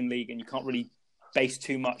Belgian league, and you can't really base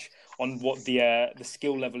too much on what the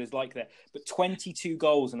skill level is like there. But 22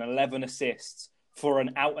 goals and 11 assists for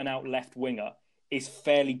an out-and-out left winger is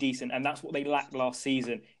fairly decent, and that's what they lacked last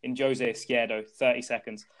season in Jose Izquierdo, 30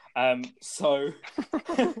 seconds. So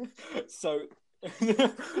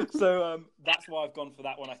that's why I've gone for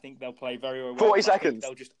that one. I think they'll play very, very well. 40 seconds.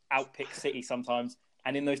 They'll just outpick City sometimes,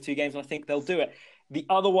 and in those two games, I think they'll do it. The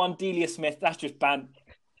other one, Delia Smith, that's just banned.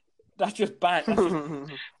 It's just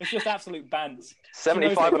absolute bans.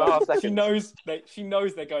 75.5 seconds. She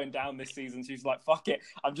knows they're going down this season. She's like, fuck it.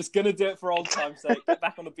 I'm just going to do it for old time's sake. Get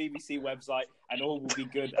back on the BBC website and all will be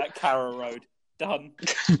good at Carrow Road. Done.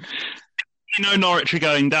 Norwich are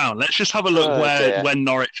going down. Let's just have a look when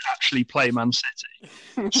Norwich actually play Man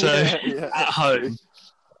City. So, at home.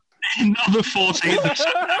 Another 14th of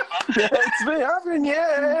September. It's me, haven't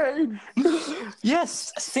you?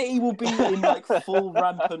 Yes, City will be in full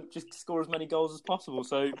rampant, just score as many goals as possible.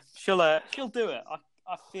 So she'll do it.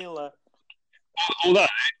 I feel. Although,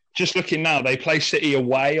 just looking now, they play City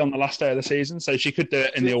away on the last day of the season, so she could do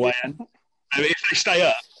it in the away end. So if they stay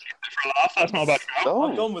up for a laugh, that's not a bad goal.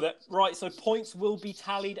 I'm gone with it. Right, so points will be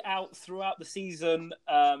tallied out throughout the season.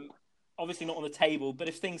 obviously not on the table, but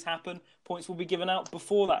if things happen, points will be given out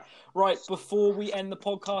before that. Right, before we end the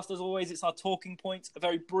podcast, as always, it's our talking points. A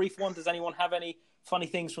very brief one. Does anyone have any funny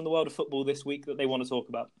things from the world of football this week that they want to talk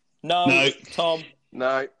about? No. Tom?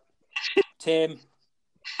 No. Tim?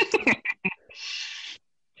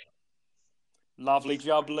 Lovely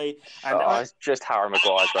jubbly. And it's just Harry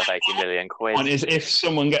Maguire's worth 80 million quid. And is if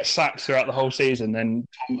someone gets sacked throughout the whole season, then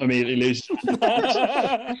Tom immediately loses.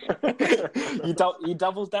 You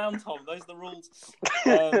double down, Tom. Those are the rules.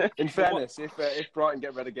 In fairness, if Brighton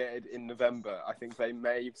get relegated in November, I think they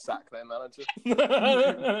may sack their manager.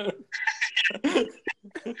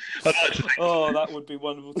 Oh, that would be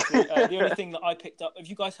wonderful to see. The only thing that I picked up, have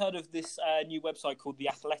you guys heard of this new website called The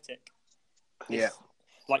Athletic?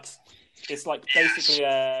 It's like basically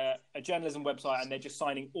a journalism website, and they're just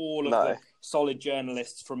signing all of the solid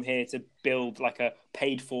journalists from here to build like a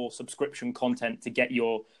paid-for subscription content to get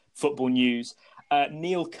your football news.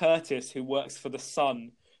 Neil Curtis, who works for The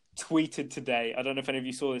Sun, tweeted today. I don't know if any of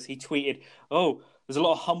you saw this. He tweeted, "Oh, there's a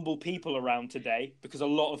lot of humble people around today," because a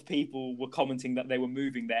lot of people were commenting that they were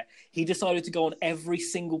moving there. He decided to go on every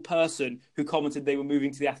single person who commented they were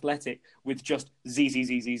moving to The Athletic with just Z.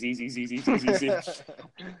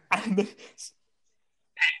 And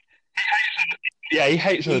yeah, he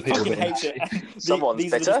hates other people. He hates it.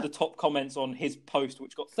 These are just the top comments on his post,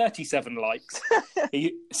 which got 37 likes.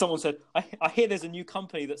 Someone said, I hear there's a new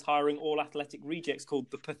company that's hiring all athletic rejects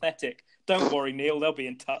called The Pathetic. Don't worry, Neil, they'll be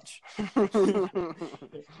in touch. And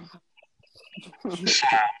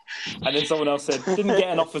then someone else said, didn't get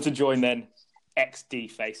an offer to join then.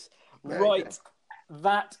 XD face. Right.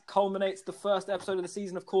 That culminates the first episode of the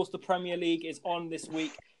season. Of course, the Premier League is on this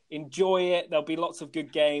week. Enjoy it. There'll be lots of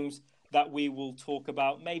good games that we will talk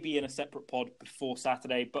about, maybe in a separate pod before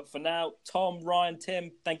Saturday. But for now, Tom, Ryan,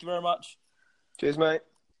 Tim, thank you very much. Cheers, mate.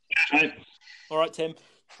 All right, Tim.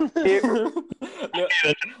 Little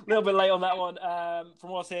bit late on that one.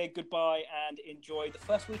 From us here, goodbye and enjoy the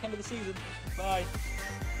first weekend of the season. Bye.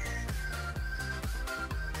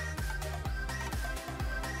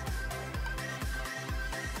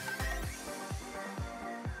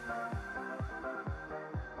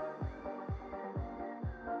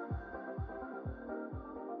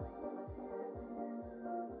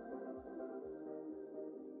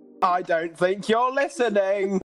 I don't think you're listening.